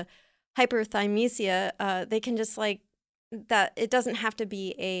with the hyperthymesia, they can just like, that it doesn't have to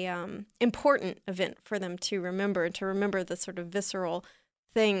be a important event for them to remember the sort of visceral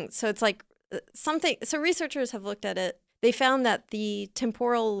thing. So it's like, so researchers have looked at it. They found that the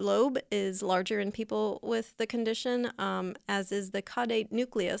temporal lobe is larger in people with the condition, as is the caudate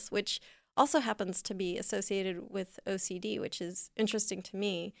nucleus, which also happens to be associated with OCD, which is interesting to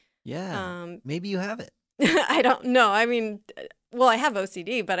me. Yeah, maybe you have it. I don't know. I mean, well, I have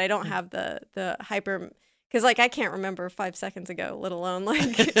OCD, but I don't have the hyper... Because, like, I can't remember 5 seconds ago, let alone, like...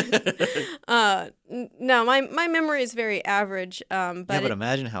 no, my memory is very average. But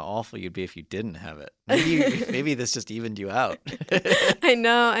imagine how awful you'd be if you didn't have it. Maybe this just evened you out. I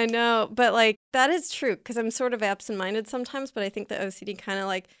know. But, like, that is true, because I'm sort of absent-minded sometimes, but I think the OCD kind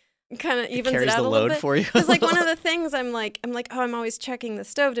of evens it out a little bit. For you. Because, like, one of the things I'm like, oh, I'm always checking the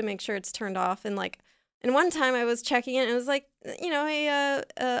stove to make sure it's turned off, and, like... And one time I was checking it, and it was like, a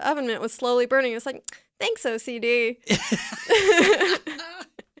oven mitt was slowly burning. It was like... Thanks, OCD.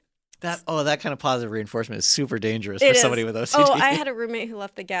 That kind of positive reinforcement is super dangerous for somebody with OCD. Oh, I had a roommate who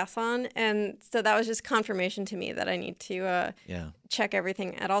left the gas on, and so that was just confirmation to me that I need to check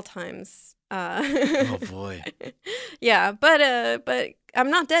everything at all times. Oh boy. Yeah, but I'm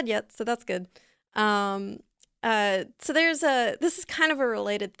not dead yet, so that's good. So this is kind of a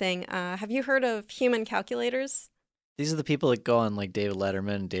related thing. Have you heard of human calculators? These are the people that go on like David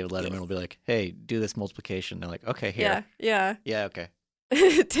Letterman, and David Letterman will be like, "Hey, do this multiplication." They're like, "Okay, here." Yeah. Okay.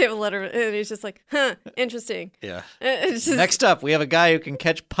 David Letterman, and he's just like, "Huh, interesting." Yeah. Just... Next up, we have a guy who can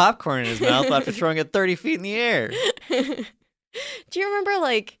catch popcorn in his mouth after throwing it 30 feet in the air. Do you remember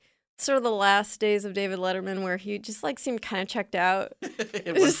like sort of the last days of David Letterman where he just like seemed kind of checked out?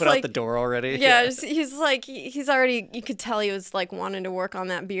 It was put out the door already. Yeah, he's like he's already. You could tell he was like wanting to work on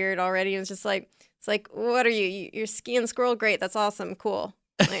that beard already. It was just like. It's like, what are you? You're skiing squirrel? Great, that's awesome, cool.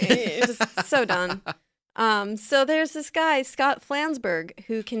 Like, you're just so done. So there's this guy, Scott Flansburgh,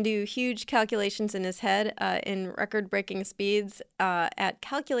 who can do huge calculations in his head in record-breaking speeds at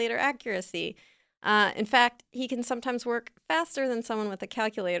calculator accuracy. In fact, he can sometimes work faster than someone with a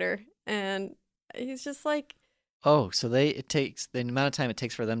calculator, and he's just like... Oh, so the amount of time it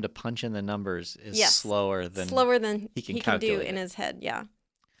takes for them to punch in the numbers is slower than he can do in his head, yeah.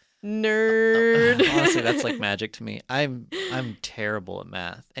 Nerd. Honestly, that's like magic to me. I'm terrible at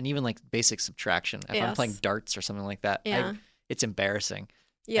math, and even like basic subtraction. If I'm playing darts or something like that, it's embarrassing.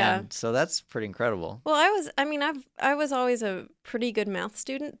 Yeah. And so that's pretty incredible. Well, I was always a pretty good math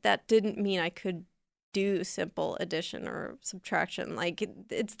student. That didn't mean I could do simple addition or subtraction. Like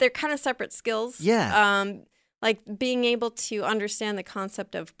they're kind of separate skills. Yeah. Like being able to understand the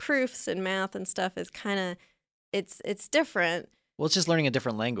concept of proofs in math and stuff is kind of it's different. Well, it's just learning a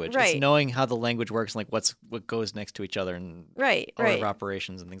different language. Right. It's knowing how the language works and like what goes next to each other and order of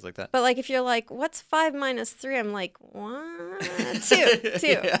operations and things like that. But like if you're like, what's 5 minus 3? I'm like, what? 2.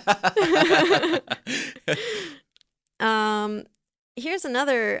 Here's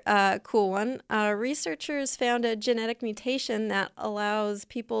another cool one. Researchers found a genetic mutation that allows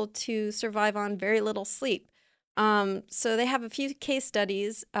people to survive on very little sleep. So they have a few case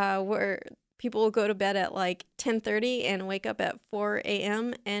studies where people will go to bed at like 10:30 and wake up at 4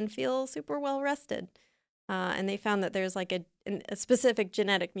 a.m. and feel super well rested. And they found that there's like a specific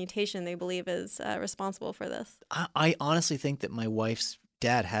genetic mutation they believe is responsible for this. I honestly think that my wife's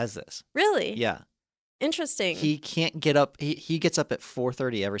dad has this. Really? Yeah. Interesting. He can't get up. He gets up at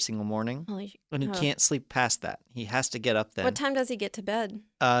 4:30 every single morning, and he can't sleep past that. He has to get up then. What time does he get to bed?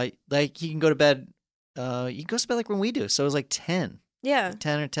 Like he can go to bed. He goes to bed like when we do. So it was like 10. Yeah.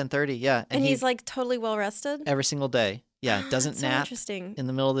 10 or 10:30, yeah. And he's like totally well rested? Every single day. Yeah, doesn't so nap interesting. In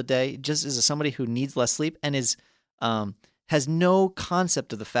the middle of the day. Just is somebody who needs less sleep and is has no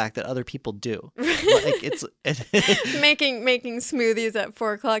concept of the fact that other people do. Like it's making smoothies at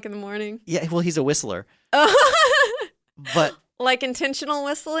 4 o'clock in the morning. Yeah, well, he's a whistler. But like intentional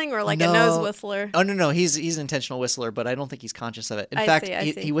whistling or like a nose whistler? Oh, no, he's an intentional whistler, but I don't think he's conscious of it. In fact,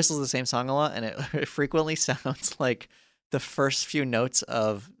 he whistles the same song a lot, and it frequently sounds like the first few notes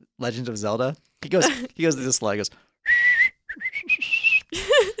of Legend of Zelda. He goes this line, he goes,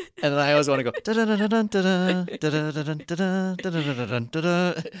 and then I always want to go,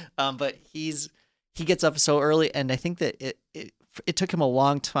 but he gets up so early, and I think that it took him a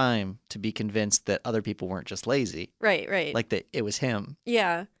long time to be convinced that other people weren't just lazy. Right. Like that it was him.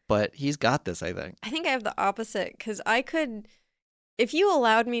 Yeah. But he's got this, I think. I think I have the opposite, because I could... If you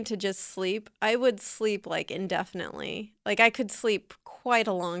allowed me to just sleep, I would sleep like indefinitely. Like I could sleep quite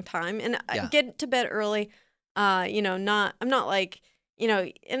a long time and get to bed early. I'm not like,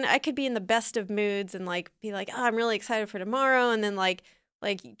 and I could be in the best of moods and like be like, oh, I'm really excited for tomorrow. And then like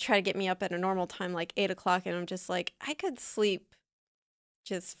try to get me up at a normal time, like 8 o'clock. And I'm just like, I could sleep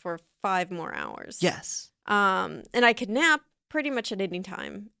just for 5 more hours. Yes. And I could nap pretty much at any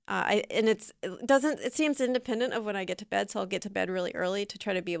time. It seems independent of when I get to bed, so I'll get to bed really early to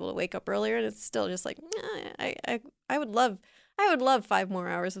try to be able to wake up earlier, and it's still just like I would love 5 more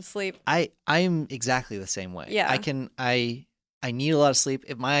hours of sleep. I'm exactly the same way. Yeah. I need a lot of sleep.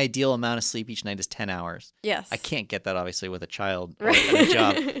 If my ideal amount of sleep each night is 10 hours. Yes. I can't get that obviously with a child or a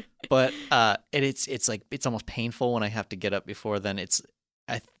job. But it's like it's almost painful when I have to get up before then.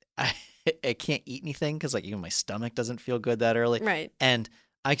 I can't eat anything because like even my stomach doesn't feel good that early. Right. And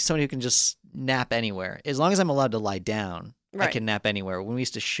I'm somebody who can just nap anywhere. As long as I'm allowed to lie down, I can nap anywhere. When we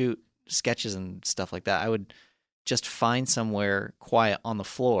used to shoot sketches and stuff like that, I would just find somewhere quiet on the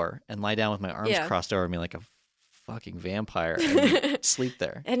floor and lie down with my arms crossed over me like a fucking vampire and sleep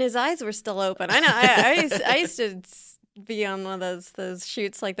there. And his eyes were still open. I know. I used to be on one of those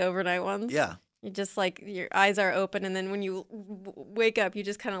shoots like the overnight ones. Yeah. You just like your eyes are open, and then when you wake up, you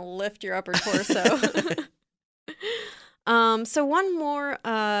just kind of lift your upper torso. So one more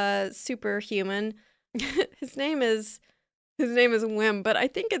superhuman. His name is Wim, but I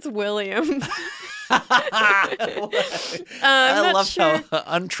think it's William. I love how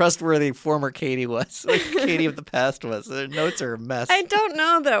untrustworthy former Katie was. Like Katie of the past was. Their notes are a mess. I don't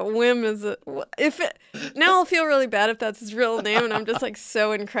know that Wim is now I'll feel really bad if that's his real name, and I'm just like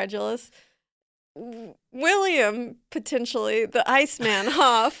so incredulous. William, potentially the Iceman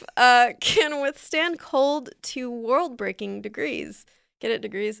Hoff, can withstand cold to world-breaking degrees. Get it,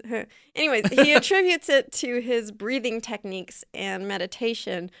 degrees? Anyways, he attributes it to his breathing techniques and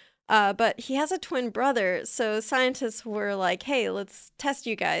meditation. But he has a twin brother, so scientists were like, hey, let's test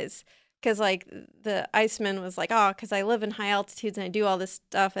you guys. Because, like, the Iceman was like, because I live in high altitudes and I do all this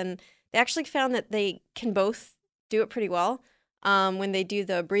stuff. And they actually found that they can both do it pretty well when they do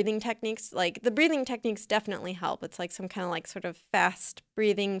the breathing techniques. Like, the breathing techniques definitely help. It's like some kind of, like, sort of fast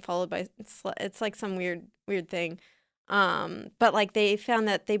breathing followed by, it's like some weird thing. But, like, they found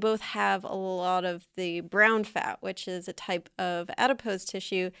that they both have a lot of the brown fat, which is a type of adipose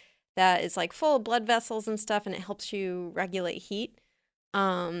tissue that is like full of blood vessels and stuff, and it helps you regulate heat.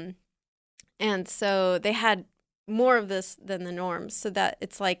 And so they had more of this than the norm, so that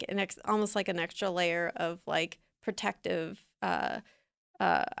it's like almost like an extra layer of like protective. I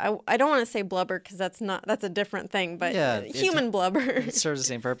don't want to say blubber because that's a different thing, but human blubber. It serves the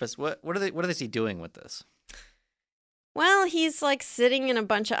same purpose. What is he doing with this? Well, he's like sitting in a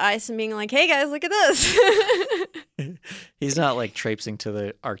bunch of ice and being like, "Hey guys, look at this." He's not like traipsing to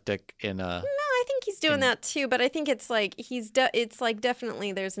the Arctic in a. No, I think he's doing that too, but I think it's like it's like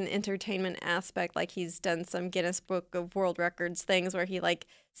definitely there's an entertainment aspect. Like he's done some Guinness Book of World Records things where he like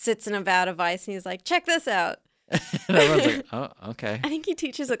sits in a vat of ice and he's like, "Check this out." And everyone's like, "Oh, okay." I think he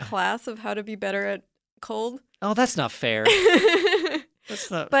teaches a class of how to be better at cold. Oh, that's not fair.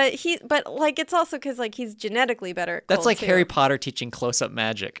 That's not... But like it's also because like he's genetically better at cold. That's like too. Harry Potter teaching close-up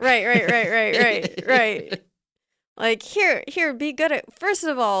magic. Right. Like here, be good at. First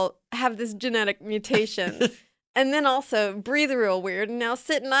of all, have this genetic mutation, and then also breathe real weird, and now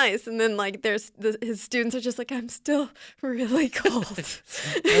sit in ice, and then like his students are just like, I'm still really cold.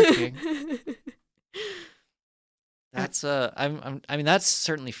 Okay. That's I mean that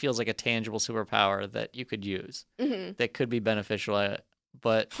certainly feels like a tangible superpower that you could use. Mm-hmm. That could be beneficial,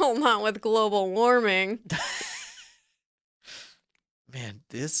 but not with global warming. Man,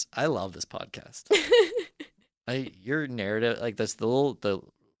 I love this podcast. Your narrative, like this, the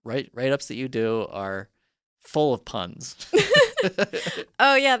write-ups that you do are full of puns.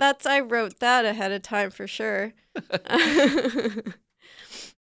 Oh yeah, I wrote that ahead of time for sure.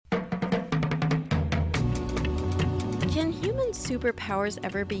 Can human superpowers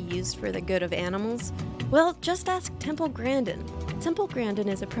ever be used for the good of animals? Well, just ask Temple Grandin. Temple Grandin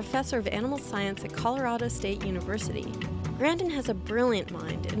is a professor of animal science at Colorado State University. Grandin has a brilliant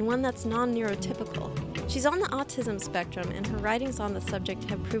mind and one that's non-neurotypical. She's on the autism spectrum, and her writings on the subject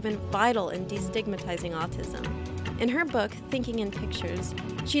have proven vital in destigmatizing autism. In her book, Thinking in Pictures,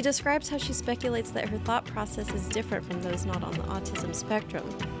 she describes how she speculates that her thought process is different from those not on the autism spectrum.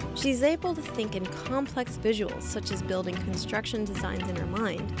 She's able to think in complex visuals, such as building construction designs in her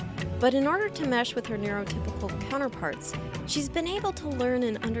mind. But in order to mesh with her neurotypical counterparts, she's been able to learn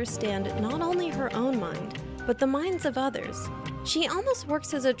and understand not only her own mind, but the minds of others. She almost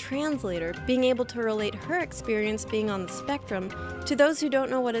works as a translator, being able to relate her experience being on the spectrum to those who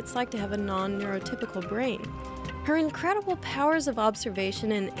don't know what it's like to have a non-neurotypical brain. Her incredible powers of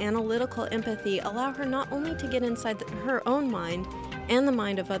observation and analytical empathy allow her not only to get inside her own mind and the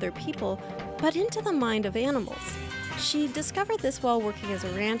mind of other people, but into the mind of animals. She discovered this while working as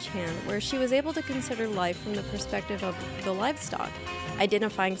a ranch hand, where she was able to consider life from the perspective of the livestock,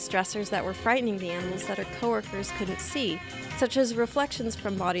 identifying stressors that were frightening the animals that her coworkers couldn't see, such as reflections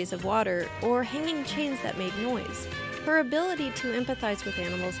from bodies of water or hanging chains that made noise. Her ability to empathize with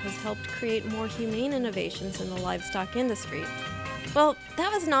animals has helped create more humane innovations in the livestock industry. Well,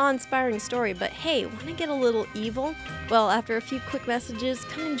 that was an awe-inspiring story, but hey, want to get a little evil? Well, after a few quick messages,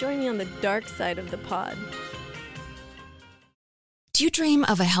 come and join me on the dark side of the pod. Do you dream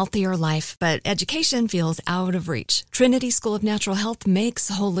of a healthier life, but education feels out of reach? Trinity School of Natural Health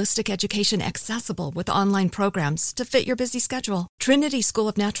makes holistic education accessible with online programs to fit your busy schedule. Trinity School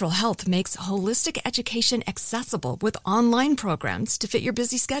of Natural Health makes holistic education accessible with online programs to fit your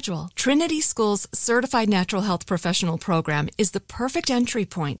busy schedule. Trinity School's Certified Natural Health Professional Program is the perfect entry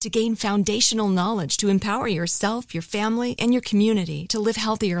point to gain foundational knowledge to empower yourself, your family, and your community to live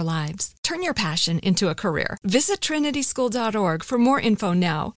healthier lives. Turn your passion into a career. Visit trinityschool.org for more more info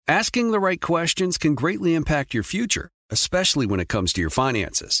now. Asking the right questions can greatly impact your future, especially when it comes to your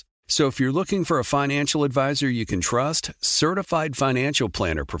finances. So if you're looking for a financial advisor you can trust, certified financial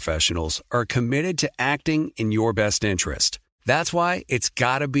planner professionals are committed to acting in your best interest. That's why it's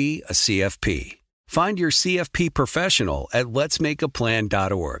got to be a CFP. Find your CFP professional at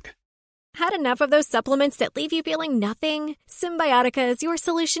letsmakeaplan.org. Had enough of those supplements that leave you feeling nothing? Symbiotica is your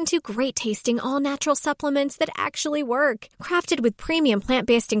solution to great-tasting, all-natural supplements that actually work. Crafted with premium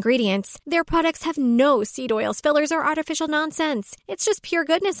plant-based ingredients, their products have no seed oils, fillers, or artificial nonsense. It's just pure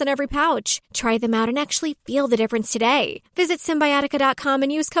goodness in every pouch. Try them out and actually feel the difference today. Visit Symbiotica.com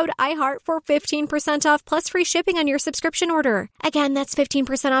and use code IHEART for 15% off plus free shipping on your subscription order. Again, that's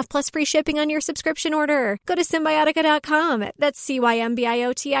 15% off plus free shipping on your subscription order. Go to Symbiotica.com. That's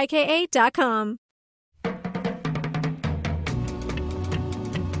CYMBIOTIKA.com.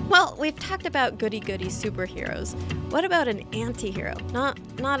 Well, we've talked about goody-goody superheroes. What about an anti-hero? Not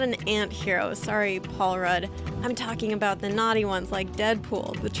an ant-hero. Sorry, Paul Rudd. I'm talking about the naughty ones like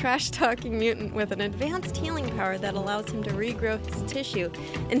Deadpool, the trash-talking mutant with an advanced healing power that allows him to regrow his tissue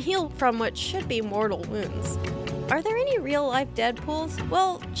and heal from what should be mortal wounds. Are there any real-life Deadpools?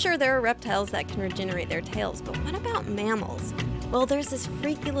 Well, sure, there are reptiles that can regenerate their tails, but what about mammals? Well, there's this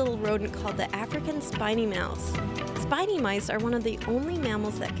freaky little rodent called the African spiny mouse. Spiny mice are one of the only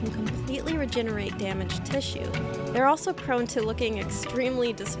mammals that can completely regenerate damaged tissue. They're also prone to looking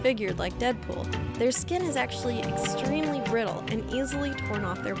extremely disfigured like Deadpool. Their skin is actually extremely brittle and easily torn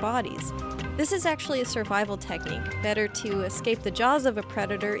off their bodies. This is actually a survival technique, better to escape the jaws of a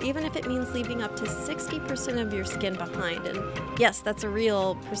predator even if it means leaving up to 60% of your skin behind. And yes, that's a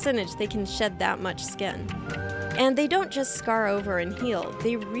real percentage. They can shed that much skin. And they don't just scar over and heal.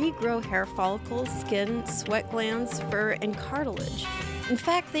 They regrow hair follicles, skin, sweat glands, fur, and cartilage. In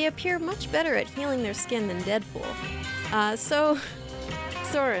fact, they appear much better at healing their skin than Deadpool. So,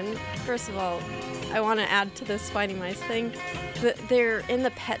 Soren, first of all, I want to add to the spiny mice thing that they're in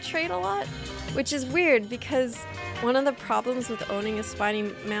the pet trade a lot, which is weird because one of the problems with owning a spiny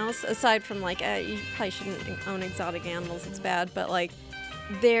mouse, aside from you probably shouldn't own exotic animals, it's bad, but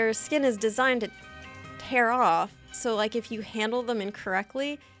their skin is designed to tear off, so if you handle them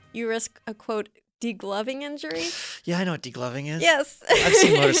incorrectly, you risk a quote degloving injury. Yeah, I know what degloving is. Yes. I've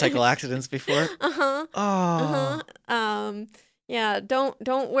seen motorcycle accidents before. Yeah,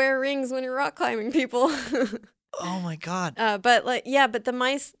 don't wear rings when you're rock climbing, people. Oh my god. But the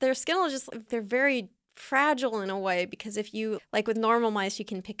mice, their skin will they're very fragile in a way, because if you with normal mice, you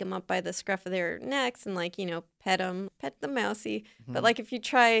can pick them up by the scruff of their necks and pet the mousey. Mm-hmm. But if you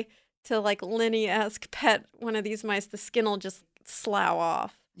try to Lenny-esque pet one of these mice, the skin will just slough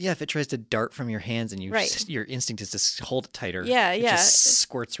off. Yeah, if it tries to dart from your hands and right. Your instinct is to hold it tighter. Yeah, it just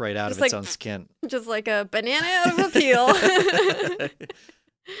squirts right out of its own skin. Just like a banana out of a peel.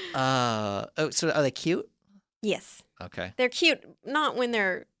 So are they cute? Yes. Okay. They're cute, not when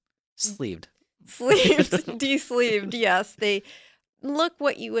they're sleeved, de-sleeved, yes. They look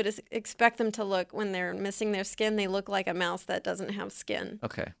what you would expect them to look when they're missing their skin. They look like a mouse that doesn't have skin.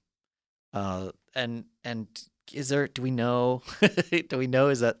 Okay. And is there, do we know,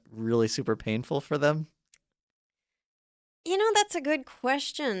 is that really super painful for them? That's a good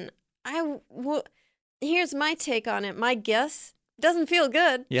question. Here's my take on it. My guess, doesn't feel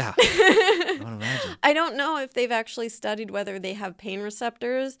good. Yeah. I would imagine. I don't know if they've actually studied whether they have pain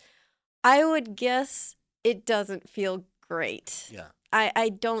receptors. I would guess it doesn't feel great. Yeah. I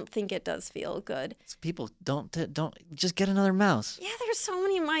don't think it does feel good. So people don't just get another mouse. Yeah, there's so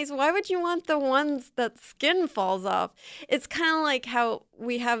many mice. Why would you want the ones that skin falls off? It's kind of like how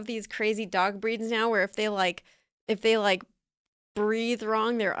we have these crazy dog breeds now, where if they breathe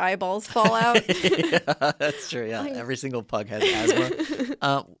wrong, their eyeballs fall out. Yeah, that's true. Yeah, every single pug has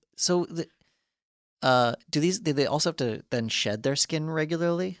asthma. Do they also have to then shed their skin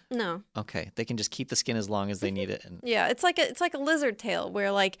regularly? No. Okay, they can just keep the skin as long as they need it. Yeah, it's like a lizard tail,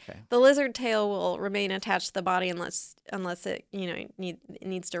 where the lizard tail will remain attached to the body unless it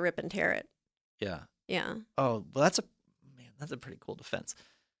needs to rip and tear it. Yeah. Yeah. Oh, well, that's a pretty cool defense.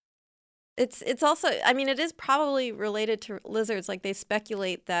 It's also, it is probably related to lizards. They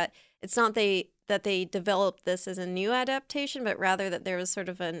speculate that it's not that they developed this as a new adaptation, but rather that there was sort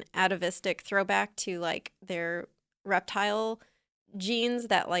of an atavistic throwback to their reptile genes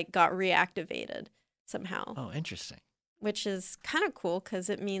that got reactivated somehow. Oh, interesting. Which is kind of cool, because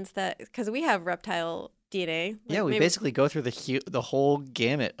it means that we have reptile DNA. Yeah, we basically go through the whole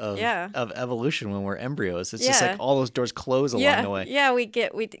gamut of evolution when we're embryos. It's just all those doors close along the way. Yeah, we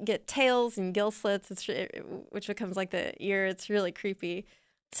get tails and gill slits, which becomes the ear. It's really creepy.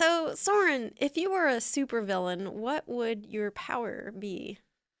 So, Soren, if you were a supervillain, what would your power be?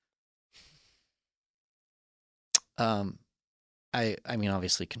 I mean,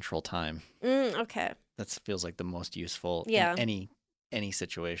 obviously, control time. Okay. That feels like the most useful Yeah. in any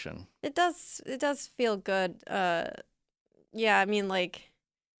situation. It does feel good. Yeah, I mean, like,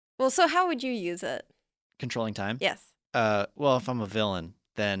 well, so how would you use it? Controlling time? Yes. Well, if I'm a villain,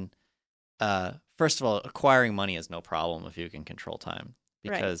 then first of all, acquiring money is no problem if you can control time,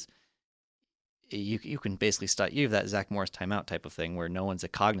 because you can basically start. You have that Zach Morris timeout type of thing where no one's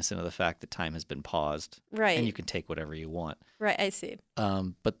cognizant of the fact that time has been paused, Right. and you can take whatever you want. Right, I see.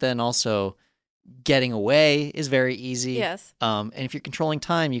 But then also, getting away is very easy. Yes. And if you're controlling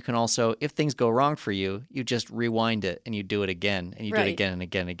time, you can also, if things go wrong for you, you just rewind it and you do it again, and you do it again and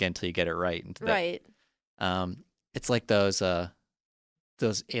again and again until you get it right. Right. It's like those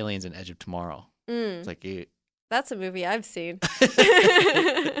aliens in Edge of Tomorrow. It's like That's a movie I've seen.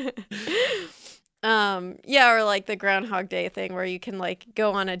 Yeah, or like the Groundhog Day thing where you can like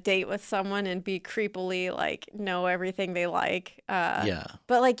go on a date with someone and be creepily like know everything they like. Yeah.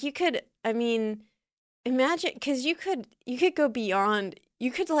 But like you could, I mean, imagine, because you could go beyond.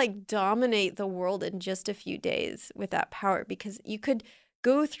 You could like dominate the world in just a few days with that power, because you could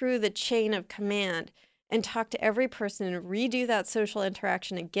go through the chain of command and talk to every person and redo that social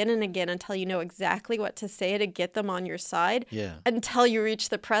interaction again and again until you know exactly what to say to get them on your side. Yeah. Until you reach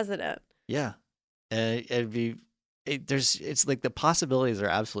the president. Yeah. It's like the possibilities are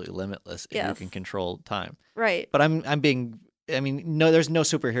absolutely limitless if you can control time. Right. But there's no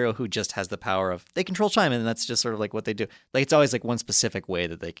superhero who just has the power of, they control time, and that's just sort of like what they do. Like, it's always like one specific way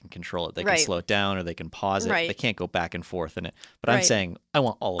that they can control it. They can slow it down or they can pause it. Right. They can't go back and forth in it. But I'm saying I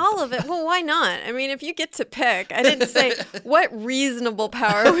want all of them. All of it. Well, why not? I mean, if you get to pick, I didn't say what reasonable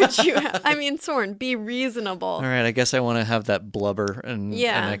power would you have. I mean, Soren, be reasonable. All right, I guess I want to have that blubber and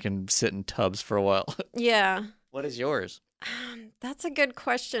I can sit in tubs for a while. Yeah. What is yours? That's a good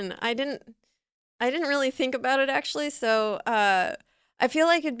question. I didn't really think about it, actually. So I feel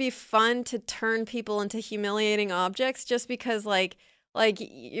like it'd be fun to turn people into humiliating objects, just because like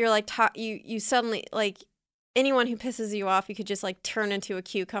you're like you suddenly, like, anyone who pisses you off, you could just like turn into a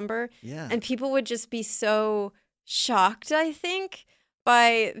cucumber. Yeah. And people would just be so shocked, I think,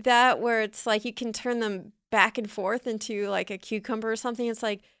 by that, where it's like you can turn them back and forth into like a cucumber or something. It's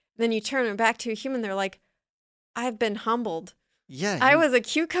like, then you turn them back to a human. They're like, I've been humbled. Yeah, I was a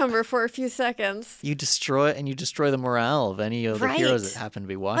cucumber for a few seconds. You destroy the morale of any of the heroes that happen to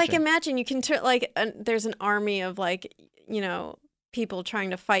be watching. Like, imagine you can turn, like, there's an army of, like, people trying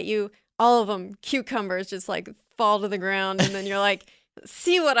to fight you. All of them cucumbers just like fall to the ground, and then you're like,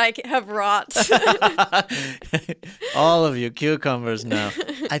 see what I have wrought. All of you cucumbers now.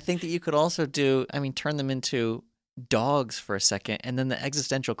 I think that you could also turn them into dogs for a second, and then the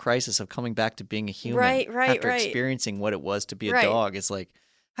existential crisis of coming back to being a human after experiencing what it was to be a dog. It's like,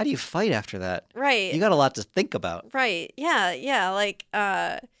 how do you fight after that? Right. You got a lot to think about. Right. Yeah. Like,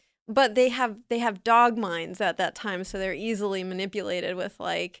 but they have dog minds at that time, so they're easily manipulated with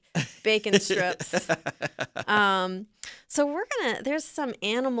like bacon strips. So there's some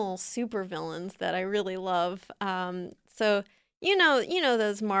animal supervillains that I really love. So you know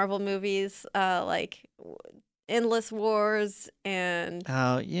those Marvel movies, like Endless Wars and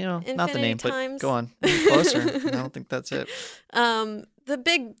not the name, Times. But go on. Closer. I don't think that's it. The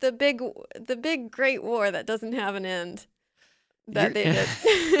big Great War that doesn't have an end. That they did.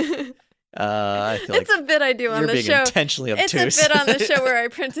 I feel it's a bit I do on the show. You're being intentionally obtuse. It's a bit on the show where I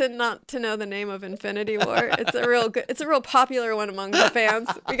pretend not to know the name of Infinity War. It's a real popular one among the fans.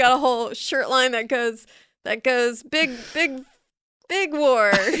 We got a whole shirt line that goes big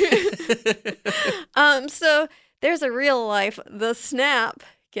war. So there's a real life The Snap.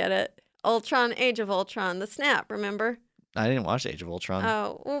 Get it? Ultron, Age of Ultron. The Snap. Remember? I didn't watch Age of Ultron.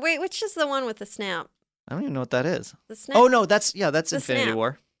 Oh, well, wait. Which is the one with the snap? I don't even know what that is. The Snap. Oh no, that's Infinity snap.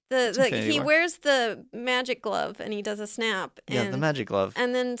 War. He wears the magic glove and he does a snap. The magic glove.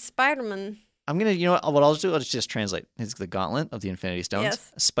 And then Spider-Man. I'm gonna, what I'll do? I'll just translate. It's the Gauntlet of the Infinity Stones.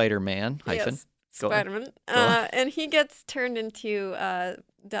 Yes. Spider-Man hyphen. Yes. Spider-Man. And he gets turned into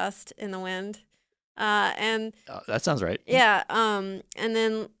dust in the wind. And that sounds right. Yeah. And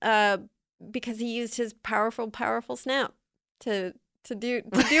then because he used his powerful snap to do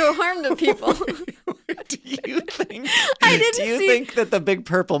harm to people. Do you think? Do you think that the big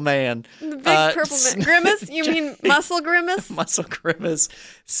purple man, Grimace? You mean Muscle Grimace? Muscle Grimace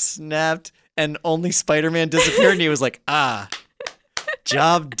snapped, and only Spider-Man disappeared, and he was like,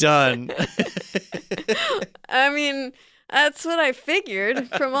 job done. I mean, That's what I figured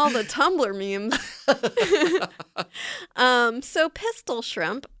from all the Tumblr memes. So pistol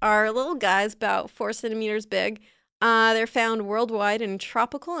shrimp are little guys about 4 centimeters big. They're found worldwide in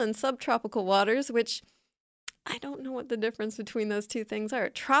tropical and subtropical waters, which I don't know what the difference between those two things are.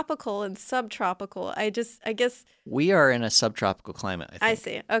 Tropical and subtropical. I guess we are in a subtropical climate, I think. I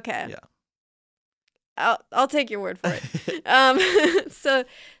see. Okay. Yeah. I'll take your word for it. So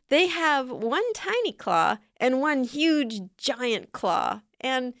they have one tiny claw and one huge giant claw.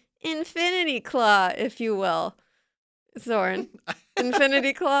 An infinity claw, if you will. Soren.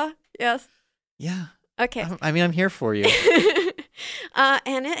 Infinity claw? Yes? Yeah. Okay. I mean, I'm here for you.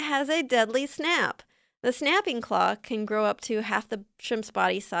 And it has a deadly snap. The snapping claw can grow up to half the shrimp's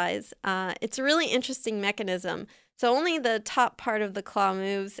body size. It's a really interesting mechanism. So only the top part of the claw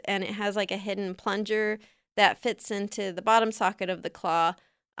moves, and it has like a hidden plunger that fits into the bottom socket of the claw.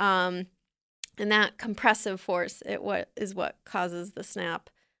 And that compressive force is what causes the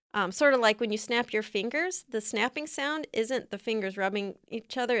snap. Sort of like when you snap your fingers, the snapping sound isn't the fingers rubbing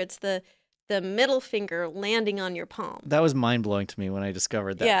each other, it's the middle finger landing on your palm. That was mind-blowing to me when I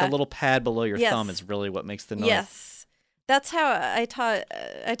discovered that. Yeah. The little pad below your thumb is really what makes the noise. Yes. That's how I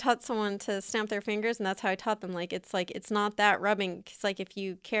taught someone to snap their fingers, and that's how I taught them. It's not that rubbing. It's like if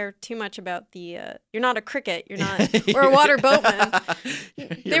you care too much about you're not a cricket, you're not, or a water boatman.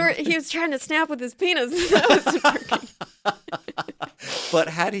 He was trying to snap with his penis. That wasn't working. But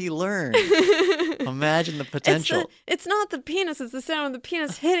how do you learn? Imagine the potential. It's not the penis, it's the sound of the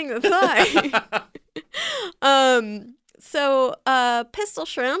penis hitting the thigh. So pistol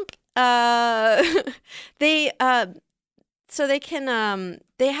shrimp, they have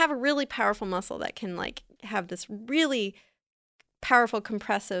a really powerful muscle that can like have this really powerful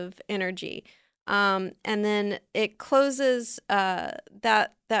compressive energy. And then it closes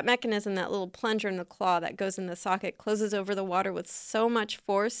that mechanism, that little plunger in the claw that goes in the socket, closes over the water with so much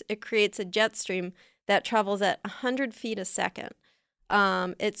force, it creates a jet stream that travels at 100 feet a second.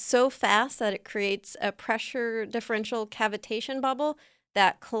 It's so fast that it creates a pressure differential cavitation bubble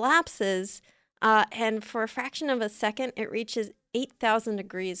that collapses, and for a fraction of a second, it reaches 8,000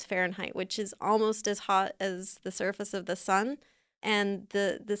 degrees Fahrenheit, which is almost as hot as the surface of the sun. And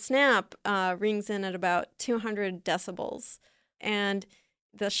the snap rings in at about 200 decibels. And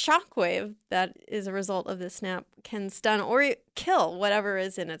the shockwave that is a result of the snap can stun or kill whatever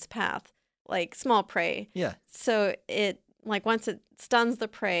is in its path, like small prey. Yeah. So it, like, once it stuns the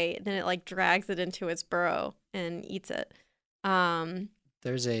prey, then it, like, drags it into its burrow and eats it.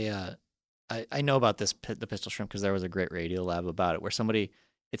 There's I know about the pistol shrimp because there was a great Radiolab about it, where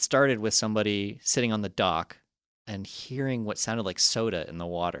it started with somebody sitting on the dock and hearing what sounded like soda in the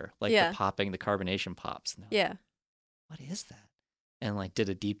water, like the popping, the carbonation pops. And like, what is that? And like did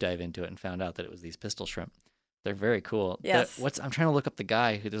a deep dive into it and found out that it was these pistol shrimp. They're very cool. Yes. I'm trying to look up the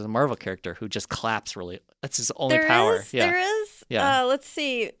guy there's a Marvel character who just claps really. That's his only power. There is. Yeah. Let's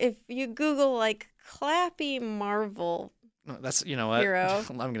see. If you Google like Clappy Marvel. That's, you know what? Hero.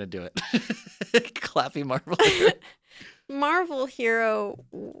 I'm going to do it. Clappy Marvel hero. Marvel hero,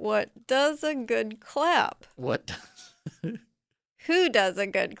 what does a good clap? What? Who does a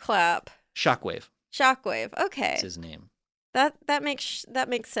good clap? Shockwave. Shockwave. Okay. That's his name. That makes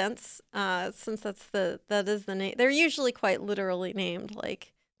sense. Since that is the name. They're usually quite literally named,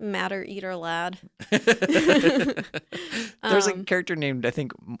 like Matter Eater Lad. There's a character named, I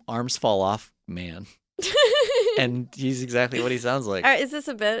think, Arms Fall Off Man. And he's exactly what he sounds like. Is this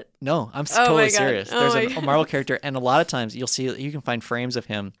a bit? No, I'm totally serious. There's a Marvel character, and a lot of times you can find frames of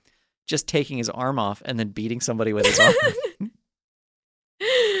him just taking his arm off and then beating somebody with his arm.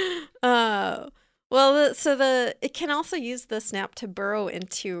 Well, it can also use the snap to burrow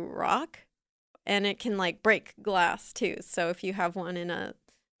into rock, and it can like break glass too. So if you have one in a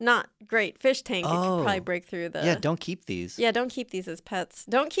not great fish tank, it could probably break through the. Yeah, don't keep these. Yeah, don't keep these as pets.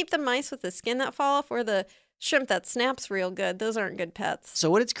 Don't keep the mice with the skin that fall off or the shrimp that snaps real good. Those aren't good pets. So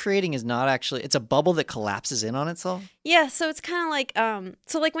what it's creating is not actually, it's a bubble that collapses in on itself? Yeah, so it's kind of like,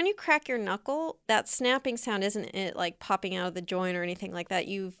 so like when you crack your knuckle, that snapping sound isn't it like popping out of the joint or anything like that.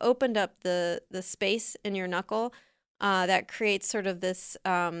 You've opened up the space in your knuckle that creates sort of this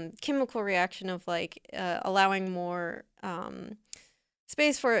chemical reaction of like allowing more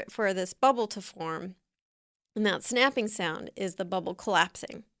space for this bubble to form. And that snapping sound is the bubble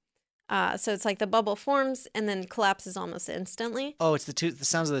collapsing. So it's like the bubble forms and then collapses almost instantly. Oh, it's the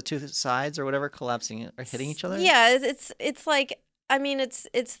sounds of the two sides or whatever collapsing or hitting each other? Yeah, it's like, I mean, it's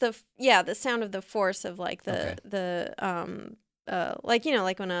the sound of the force of like like, you know,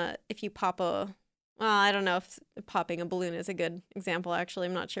 like when if you pop I don't know if popping a balloon is a good example, actually.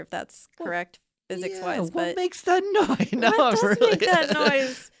 I'm not sure if that's correct physics-wise. What makes that noise? No, what does really... make that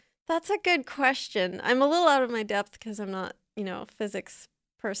noise? That's a good question. I'm a little out of my depth because I'm not, a physics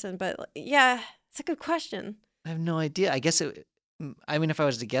person. But yeah, it's a good question. I have no idea. I guess if I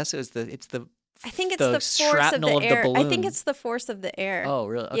was to guess, it's the I think it's the force of the air. I think it's the force of the air. Oh,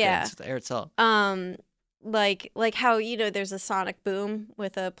 really? Okay, yeah. It's the air itself. Like how there's a sonic boom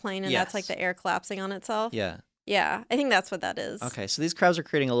with a plane, and that's like the air collapsing on itself. Yeah. Yeah, I think that's what that is. Okay, so these crabs are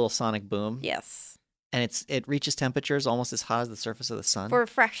creating a little sonic boom. Yes. And it reaches temperatures almost as hot as the surface of the sun. For a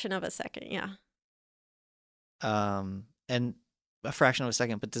fraction of a second, yeah. And a fraction of a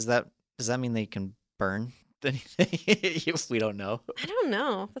second, but does that mean they can burn anything? We don't know. I don't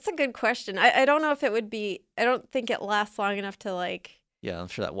know. That's a good question. I don't know if it would be. I don't think it lasts long enough to like. Yeah, I'm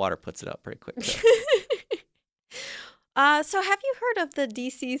sure that water puts it up pretty quick. So have you heard of the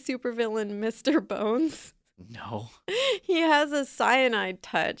DC supervillain Mr. Bones? No. He has a cyanide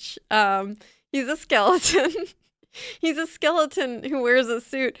touch. He's a skeleton. He's a skeleton who wears a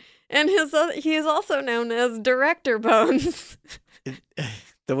suit, and he is also known as Director Bones.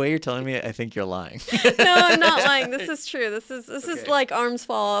 The way you're telling me, I think you're lying. No, I'm not lying. This is true. This is like Arms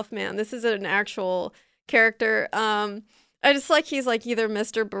Fall Off Man. This is an actual character. I just like he's like either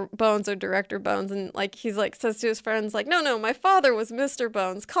Mr. Bones or Director Bones, and like he's like says to his friends like, no, my father was Mr.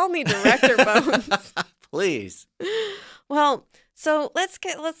 Bones. Call me Director Bones. Please. Well, so let's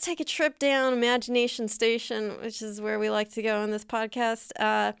take a trip down Imagination Station, which is where we like to go in this podcast.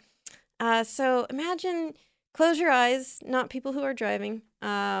 So imagine, close your eyes, not people who are driving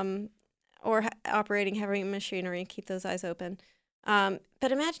or operating heavy machinery. Keep those eyes open. But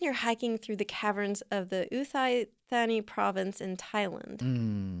imagine you're hiking through the caverns of the Uthai Thani province in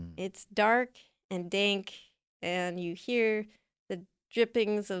Thailand. It's dark and dank, and you hear the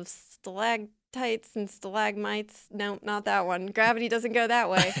drippings of stalactites and stalagmites. No, not that one. Gravity doesn't go that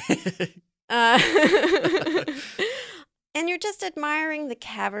way. And you're just admiring the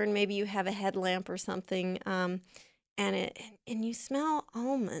cavern. Maybe you have a headlamp or something, and you smell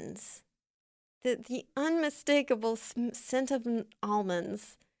almonds. The unmistakable scent of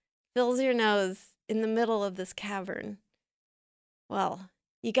almonds fills your nose in the middle of this cavern. Well,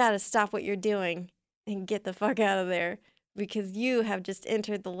 you got to stop what you're doing and get the fuck out of there, because you have just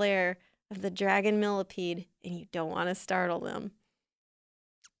entered the lair of the dragon millipede, and you don't want to startle them.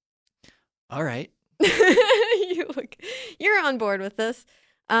 All right. You're on board with this.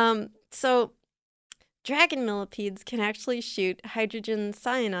 So dragon millipedes can actually shoot hydrogen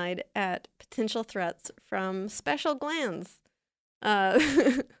cyanide at potential threats from special glands.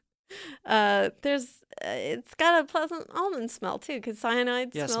 It's got a pleasant almond smell too, because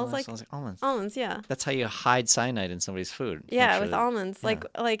cyanide smells like almonds. Almonds, yeah. That's how you hide cyanide in somebody's food. Yeah, with almonds. Yeah.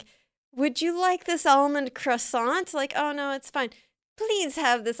 Like, would you like this almond croissant? Like, oh no, it's fine. Please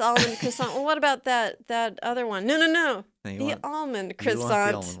have this almond croissant. Well, what about that other one? No. The almond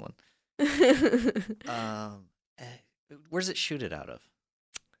croissant. You want the almond one. Where does it shoot it out of?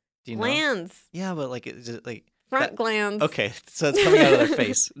 Do you know? Glands. Yeah, but like, is it like front glands? Okay, so it's coming out of their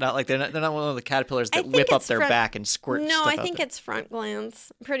face. Not like they're not one of the caterpillars that whip up their back and squirt. No, stuff I think it's front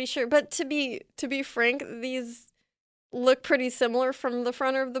glands. I'm pretty sure. But to be frank, these look pretty similar from the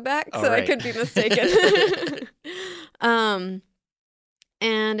front or the back, so right. I could be mistaken.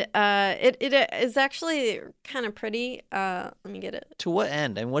 And it is actually kind of pretty. Let me get it. To what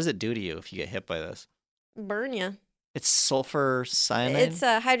end? And what does it do to you if you get hit by this? Burn you. It's sulfur cyanide? It's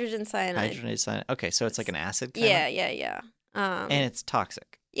hydrogen cyanide. Hydrogen cyanide. Okay, so it's like an acid kind Yeah. And it's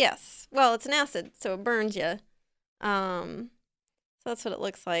toxic. Yes. Well, it's an acid, so it burns you. So that's what it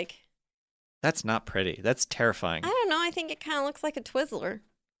looks like. That's not pretty. That's terrifying. I don't know. I think it kind of looks like a Twizzler.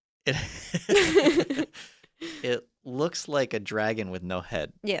 It looks like a dragon with no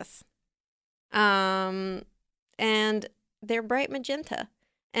head. Yes. And they're bright magenta.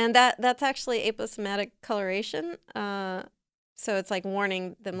 And that's actually aposematic coloration. So it's like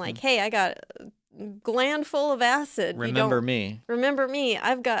warning them like, hey, I got a gland full of acid. Remember me. Remember me.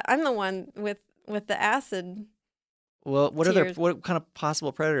 I'm the one with the acid. Well, what kind of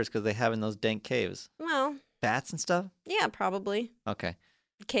possible predators could they have in those dank caves? Well, bats and stuff? Yeah, probably. Okay.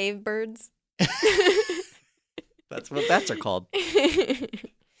 Cave birds. That's what bats are called.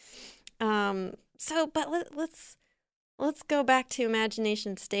 But let's go back to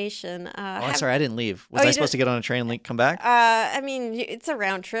Imagination Station. I'm sorry, I didn't leave. Was I supposed to get on a train and come back? I mean, it's a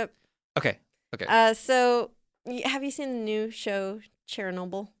round trip. Okay. So have you seen the new show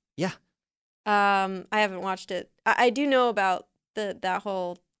Chernobyl? Yeah. I haven't watched it. I do know about that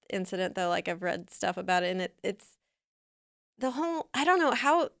whole incident though. Like I've read stuff about it, and it's the whole. I don't know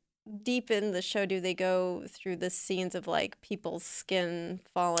how deep in the show do they go through the scenes of like people's skin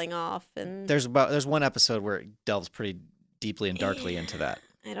falling off? And there's one episode where it delves pretty deeply and darkly into that.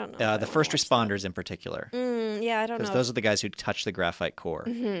 I don't know. The first responders in particular. Yeah, I don't know. Because those are the guys who touch the graphite core.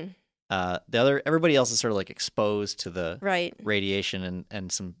 Mm-hmm. Everybody else is sort of like exposed to the right. radiation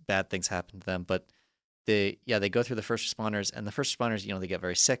and some bad things happen to them. But they go through the first responders, and the first responders, they get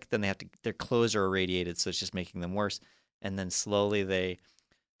very sick. Then their clothes are irradiated, so it's just making them worse. And then slowly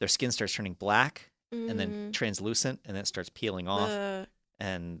their skin starts turning black and then translucent, and then it starts peeling off.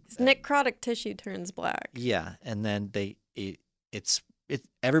 And necrotic tissue turns black. Yeah, and then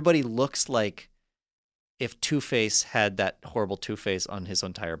everybody looks like if Two-Face had that horrible Two-Face on his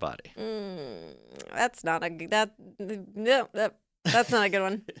entire body. That's not a that's not a good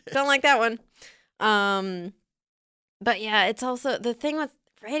one. Don't like that one. But yeah, it's also the thing with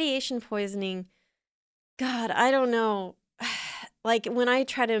radiation poisoning. God, I don't know. Like when I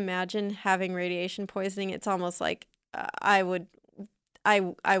try to imagine having radiation poisoning, it's almost like I would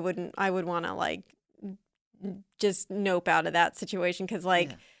want to like just nope out of that situation because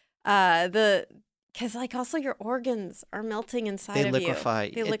because like also your organs are melting inside of liquefy.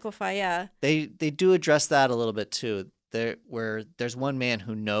 You. They liquefy. Yeah. They do address that a little bit too. Where there's one man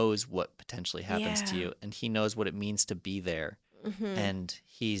who knows what potentially happens to you, and he knows what it means to be there, and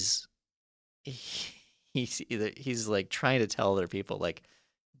he's like trying to tell other people like,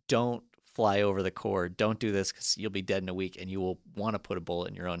 don't fly over the core, don't do this because you'll be dead in a week, and you will want to put a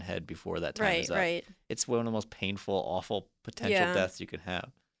bullet in your own head before that time is up. Right. It's one of the most painful, awful potential deaths you could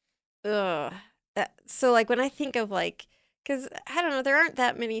have. Ugh. So like when I think of like. Because, I don't know, there aren't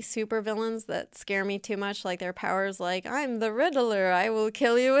that many supervillains that scare me too much. Like, their powers, like, I'm the Riddler. I will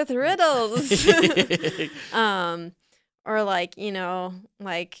kill you with riddles. Or, like,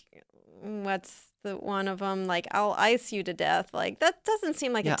 like, what's the one of them? Like, I'll ice you to death. Like, that doesn't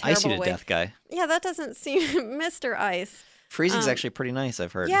seem like a terrible ice you to way. death guy. Yeah, that doesn't seem Mr. Ice. Freezing's actually pretty nice,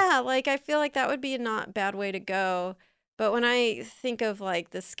 I've heard. Yeah, like, I feel like that would be a not bad way to go. But when I think of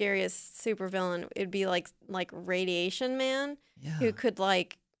like the scariest supervillain, it'd be like Radiation Man, who could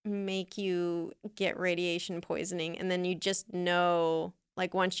like make you get radiation poisoning, and then you just know,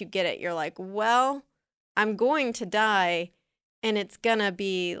 like once you get it, you're like, well, I'm going to die, and it's gonna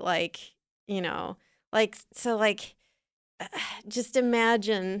be like, like so like, just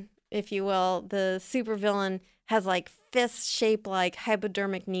imagine, if you will, the supervillain has like fist-shaped like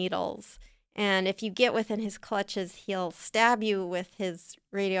hypodermic needles. And if you get within his clutches, he'll stab you with his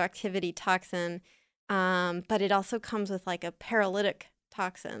radioactivity toxin. But it also comes with like a paralytic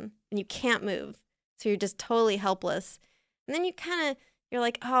toxin, and you can't move. So you're just totally helpless. And then you're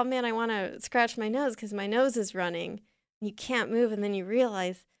like, oh man, I want to scratch my nose because my nose is running. And you can't move. And then you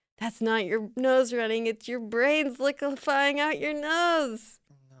realize that's not your nose running. It's your brain's liquefying out your nose.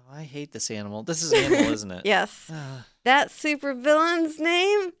 No, I hate this animal. This is an animal, isn't it? Yes. That supervillain's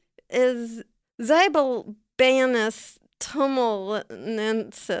name is Zybalbanus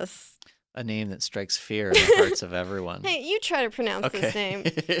tumultuensis. A name that strikes fear in the hearts of everyone. Hey, you try to pronounce this name.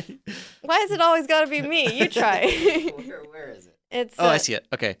 Why has it always got to be me? You try. Where is it? It's. I see it.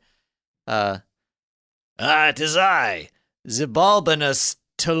 Okay. It is I, Zybalbanus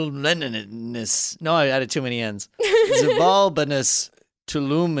tulumensis. No, I added too many N's. Zybalbanus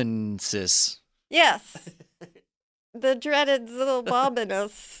tulumensis. Yes. The dreaded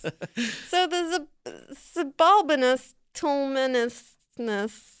Zybalbanus. So the Zybalbanus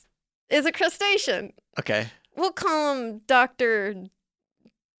tulumensis is a crustacean. Okay. We'll call him Dr.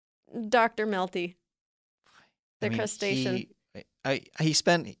 Melty. The crustacean. He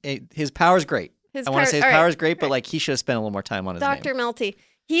spent his power's great. I want to say his power's great, but like he should have spent a little more time on his name. Dr. Melty.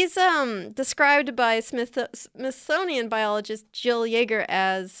 He's described by Smithsonian biologist Jill Yeager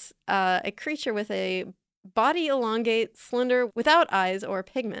as a creature with a body elongate, slender, without eyes or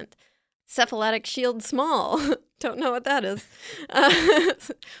pigment. Cephalatic shield small. Don't know what that is.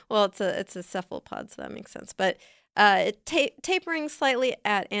 Well, it's a cephalopod, so that makes sense. But tapering slightly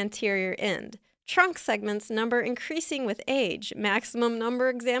at anterior end. Trunk segments number increasing with age. Maximum number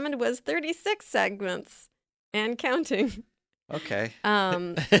examined was 36 segments and counting. Okay.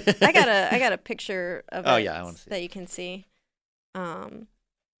 I got a picture of it I want to see that you can see.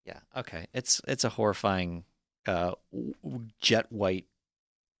 Yeah. Okay. It's a horrifying jet white.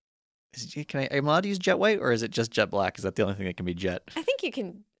 Am I allowed to use jet white, or is it just jet black? Is that the only thing that can be jet? I think you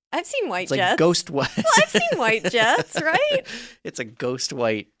can. I've seen white it's jets. Like ghost white. Well, I've seen white jets, right? It's a ghost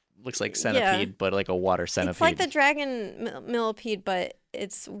white. Looks like centipede, but like a water centipede. It's like the dragon millipede, but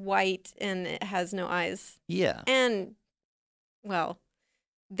it's white and it has no eyes. Yeah. And well,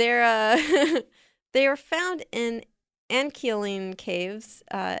 they're they are found in Anchialine caves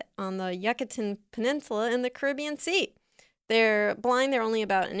on the Yucatan Peninsula in the Caribbean Sea. They're blind, they're only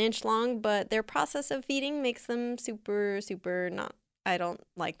about 1 inch long, but their process of feeding makes them super not, I don't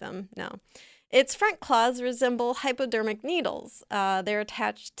like them, no. Its front claws resemble hypodermic needles. They're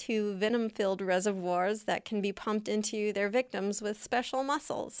attached to venom-filled reservoirs that can be pumped into their victims with special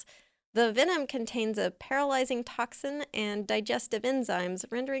muscles. The venom contains a paralyzing toxin and digestive enzymes,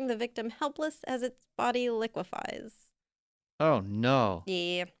 rendering the victim helpless as its body liquefies. Oh, no.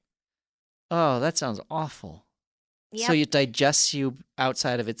 Yeah. Oh, that sounds awful. Yep. So it digests you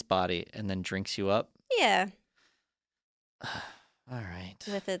outside of its body and then drinks you up? Yeah. All right.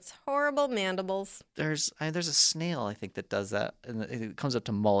 With its horrible mandibles. There's a snail, I think, that does that. And it comes up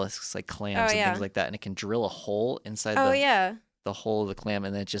to mollusks, like clams and things like that, and it can drill a hole inside the hole of the clam,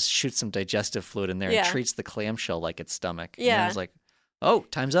 and then it just shoots some digestive fluid in there and treats the clamshell like its stomach. Yeah. And it's like, oh,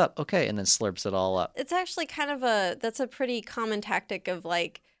 time's up. Okay. And then slurps it all up. It's actually kind of that's a pretty common tactic of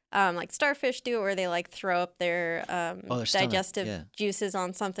like starfish do it, where they like throw up their digestive juices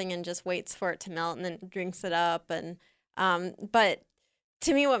on something and just waits for it to melt and then drinks it up. And but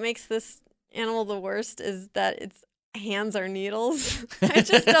to me, what makes this animal the worst is that its hands are needles. I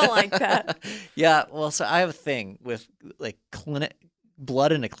just don't like that. Yeah, well, so I have a thing with like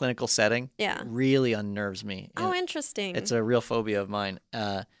blood in a clinical setting. Yeah, really unnerves me. Oh, interesting. It's a real phobia of mine.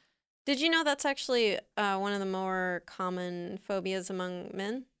 Did you know that's actually one of the more common phobias among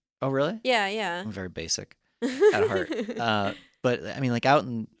men? Oh, really? Yeah. I'm very basic at heart. But I mean, like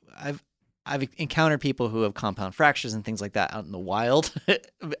I've encountered people who have compound fractures and things like that out in the wild,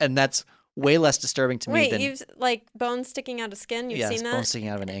 and that's way less disturbing to me than... Wait, you've, like, bones sticking out of skin? You've seen that? Bones sticking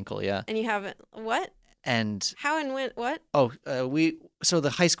out of an ankle, yeah. And you haven't... What? And... How and when... What? Oh, so the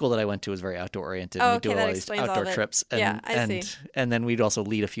high school that I went to was very outdoor-oriented. Oh, we'd do all these outdoor trips. And, yeah, I see. And then we'd also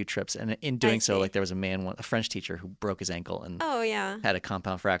lead a few trips. And in doing so, like, there was a French teacher who broke his ankle and had a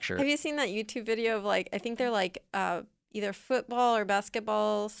compound fracture. Have you seen that YouTube video of, like, I think they're, like... either football or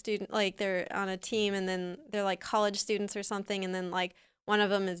basketball student, like they're on a team and then they're like college students or something, and then like one of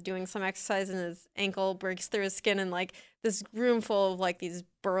them is doing some exercise and his ankle breaks through his skin, and like this room full of like these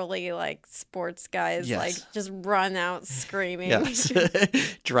burly like sports guys like just run out screaming. Yes.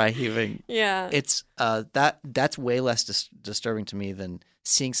 Dry heaving. Yeah. It's that's way less disturbing to me than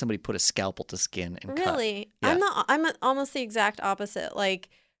seeing somebody put a scalpel to skin and cut. Really? Yeah. I'm almost the exact opposite. Like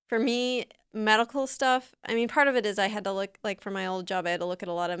for me, medical stuff, I mean, part of it is I had to look, like for my old job, I had to look at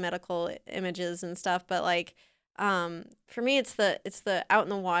a lot of medical images and stuff. But like, for me, it's the out in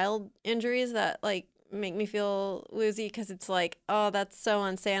the wild injuries that like make me feel woozy, because it's like, oh, that's so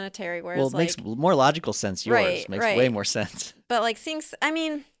unsanitary. Whereas, it makes more logical sense. Yours makes way more sense. But like I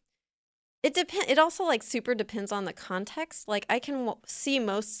mean, it also like super depends on the context. Like I can see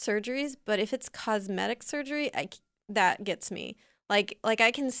most surgeries, but if it's cosmetic surgery, that gets me. Like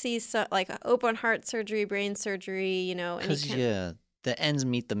I can see like open heart surgery, brain surgery, you know. Because the ends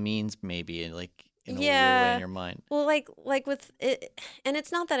meet the means, maybe, and like in a weird way in your mind. Well, like with it, and it's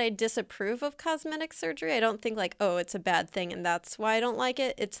not that I disapprove of cosmetic surgery. I don't think like, oh, it's a bad thing and that's why I don't like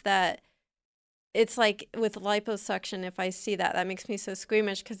it. It's that it's like with liposuction. If I see that makes me so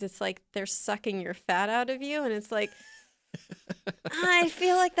squeamish, because it's like they're sucking your fat out of you, and it's like. I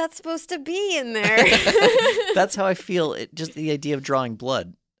feel like that's supposed to be in there. That's how I feel. Just the idea of drawing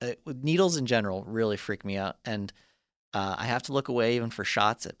blood. With needles in general really freak me out. And I have to look away even for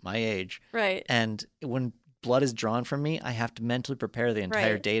shots at my age. Right. And when blood is drawn from me, I have to mentally prepare the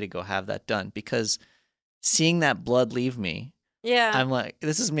entire day to go have that done. Because seeing that blood leave me, I'm like,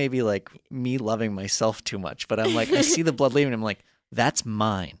 this is maybe like me loving myself too much. But I'm like, I see the blood leaving, I'm like, that's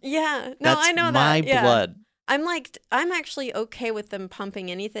mine. Yeah. No, I know that. That's my blood. I'm actually okay with them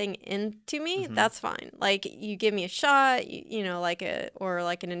pumping anything into me. Mm-hmm. That's fine. Like you give me a shot, you know, like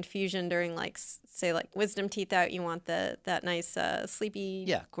an infusion during like say like wisdom teeth out. You want that nice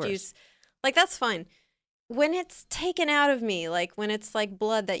sleepy juice. Like that's fine. When it's taken out of me, like when it's like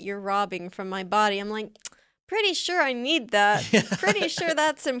blood that you're robbing from my body, I'm like, pretty sure I need that. Pretty sure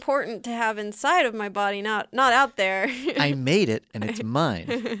that's important to have inside of my body, not out there. I made it and it's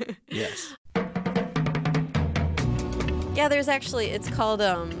mine. Yes. Yeah, there's actually, it's called,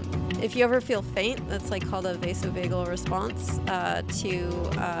 if you ever feel faint, that's like called a vasovagal response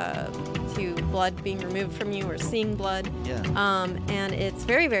to blood being removed from you or seeing blood. Yeah. And it's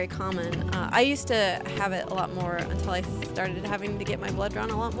very, very common. I used to have it a lot more until I started having to get my blood drawn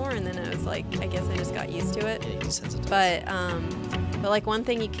a lot more, and then it was like, I guess I just got used to it. Yeah, you desensitize. But like one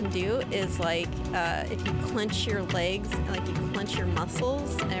thing you can do is like if you clench your legs, like you clench your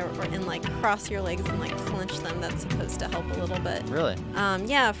muscles and like cross your legs and like clench them, that's supposed to help a little bit. Really?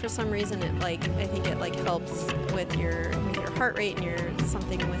 Yeah, for some some reason it I think it helps with your heart rate and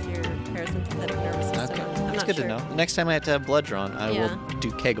something with your parasympathetic nervous system. Okay, I'm that's not good sure. to know. The next time I have to have blood drawn, I will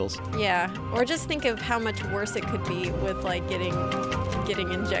do Kegels. Yeah, or just think of how much worse it could be with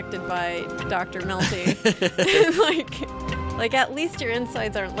getting injected by Dr. Melty. Like at least your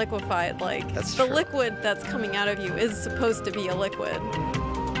insides aren't liquefied. That's the true. liquid that's coming out of you is supposed to be a liquid.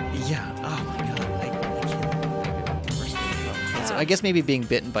 Yeah. Oh my God. So I guess maybe being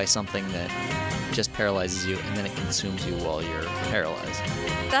bitten by something that just paralyzes you and then it consumes you while you're paralyzed.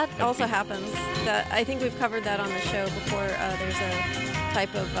 That also happens. I think we've covered that on the show before. There's a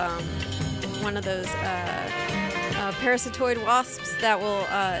type of one of those parasitoid wasps that will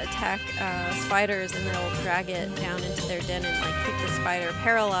attack spiders, and they'll drag it down into their den and keep the spider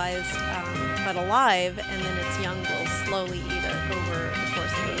paralyzed but alive, and then its young will slowly eat it over the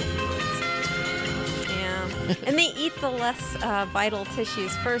course of the months. Yeah, and they eat the less vital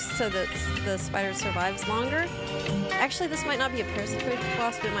tissues first so that the spider survives longer. Actually, this might not be a parasitoid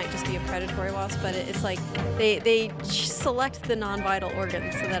wasp, it might just be a predatory wasp, but it's they select the non-vital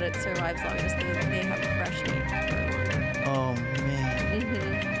organs so that it survives longer, so that they have fresh meat for longer. Oh man.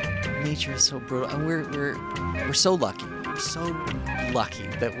 Mm-hmm. Nature is so brutal, and we're so lucky. We're so lucky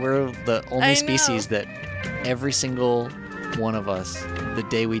that we're the only species that every single one of us, the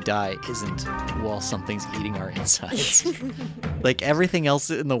day we die, isn't while something's eating our insides. Everything else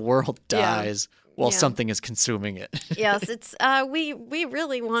in the world dies while something is consuming it. Yes, it's we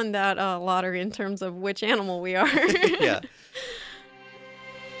really won that lottery in terms of which animal we are. Yeah.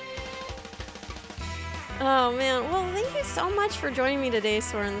 Oh man, well thank you so much for joining me today,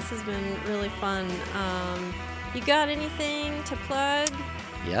 Soren. This has been really fun. You got anything to plug?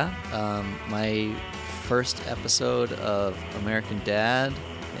 Yeah, my first episode of American Dad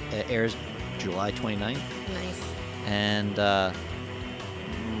airs July 29th. Nice. And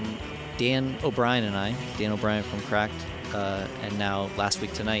Dan O'Brien from Cracked, and now Last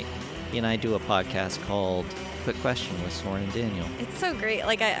Week Tonight, he and I do a podcast called Quick Question with Soren and Daniel. It's so great.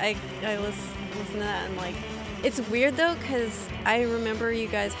 I listen to that, and it's weird though, because I remember you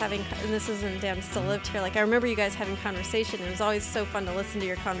guys having, and this isn't Dan Still Lived Here, I remember you guys having conversation. It was always so fun to listen to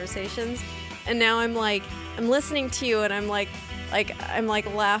your conversations. And now I'm listening to you, and I'm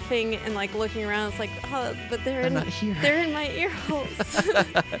laughing and looking around. It's oh, but they're not here. They're in my ear holes.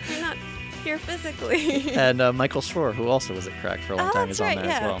 They're not here physically. And Michael Schroer, who also was at Cracked for a long time, is on there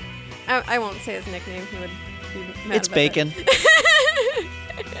as well. I won't say his nickname. He would be mad It's about Bacon.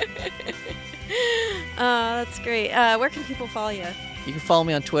 That's great. Where can people follow you? You can follow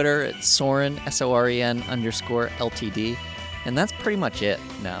me on Twitter at Soren, SOREN_LTD. And that's pretty much it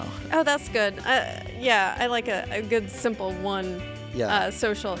now. Oh, that's good. I like a good, simple one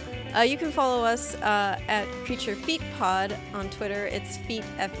social. You can follow us at Creature Feet Pod on Twitter. It's feet,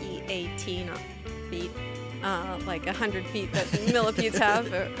 F-E-A-T, not feet, 100 feet that millipedes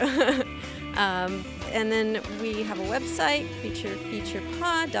have. And then we have a website,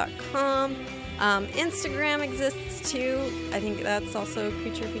 creaturefeaturepod.com. Instagram exists too. I think that's also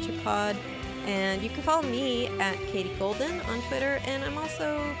Creature Feature Pod. And you can follow me at Katie Golden on Twitter, and I'm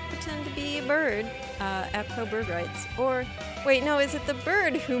also pretend to be a bird at Pro Bird Rights. Or, wait, no, is it the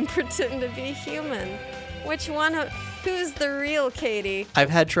bird who pretend to be human? Which one? Who's the real Katie? I've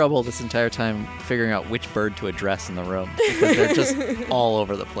had trouble this entire time figuring out which bird to address in the room because they're just all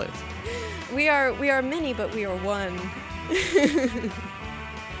over the place. We are many, but we are one.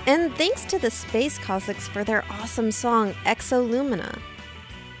 And thanks to the Space Cossacks for their awesome song, Exolumina.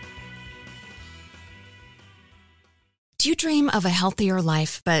 Do you dream of a healthier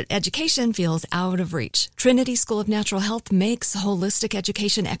life, but education feels out of reach? Trinity School of Natural Health makes holistic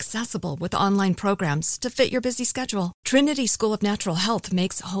education accessible with online programs to fit your busy schedule. Trinity School of Natural Health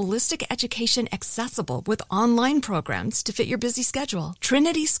makes holistic education accessible with online programs to fit your busy schedule.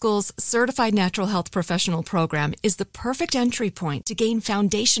 Trinity School's Certified Natural Health Professional Program is the perfect entry point to gain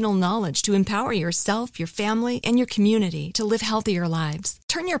foundational knowledge to empower yourself, your family, and your community to live healthier lives.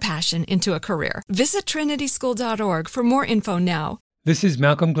 Turn your passion into a career. Visit trinityschool.org for more info now. This is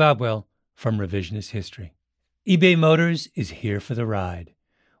Malcolm Gladwell from Revisionist History. eBay Motors is here for the ride.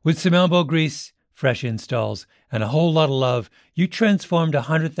 With some elbow grease, fresh installs, and a whole lot of love, you transformed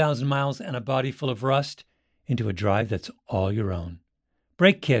 100,000 miles and a body full of rust into a drive that's all your own.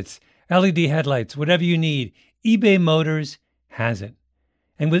 Brake kits, LED headlights, whatever you need, eBay Motors has it.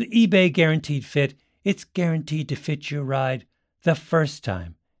 And with eBay Guaranteed Fit, it's guaranteed to fit your ride the first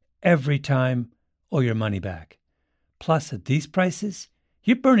time, every time, or your money back. Plus, at these prices,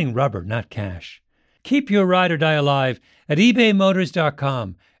 you're burning rubber, not cash. Keep your ride or die alive at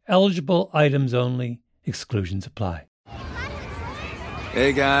ebaymotors.com. Eligible items only. Exclusions apply.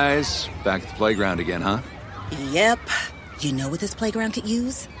 Hey, guys. Back at the playground again, huh? Yep. You know what this playground could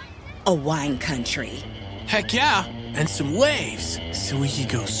use? A wine country. Heck yeah. And some waves, so we could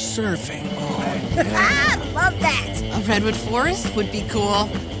go surfing. Oh, yeah. Ah, love that. A redwood forest would be cool.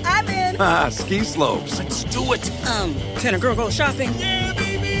 I'm in. Ski slopes. Let's do it. Can a girl go shopping? Yeah,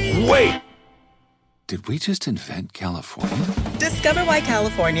 baby. Wait. Did we just invent California? Discover why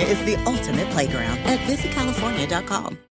California is the ultimate playground at visitcalifornia.com.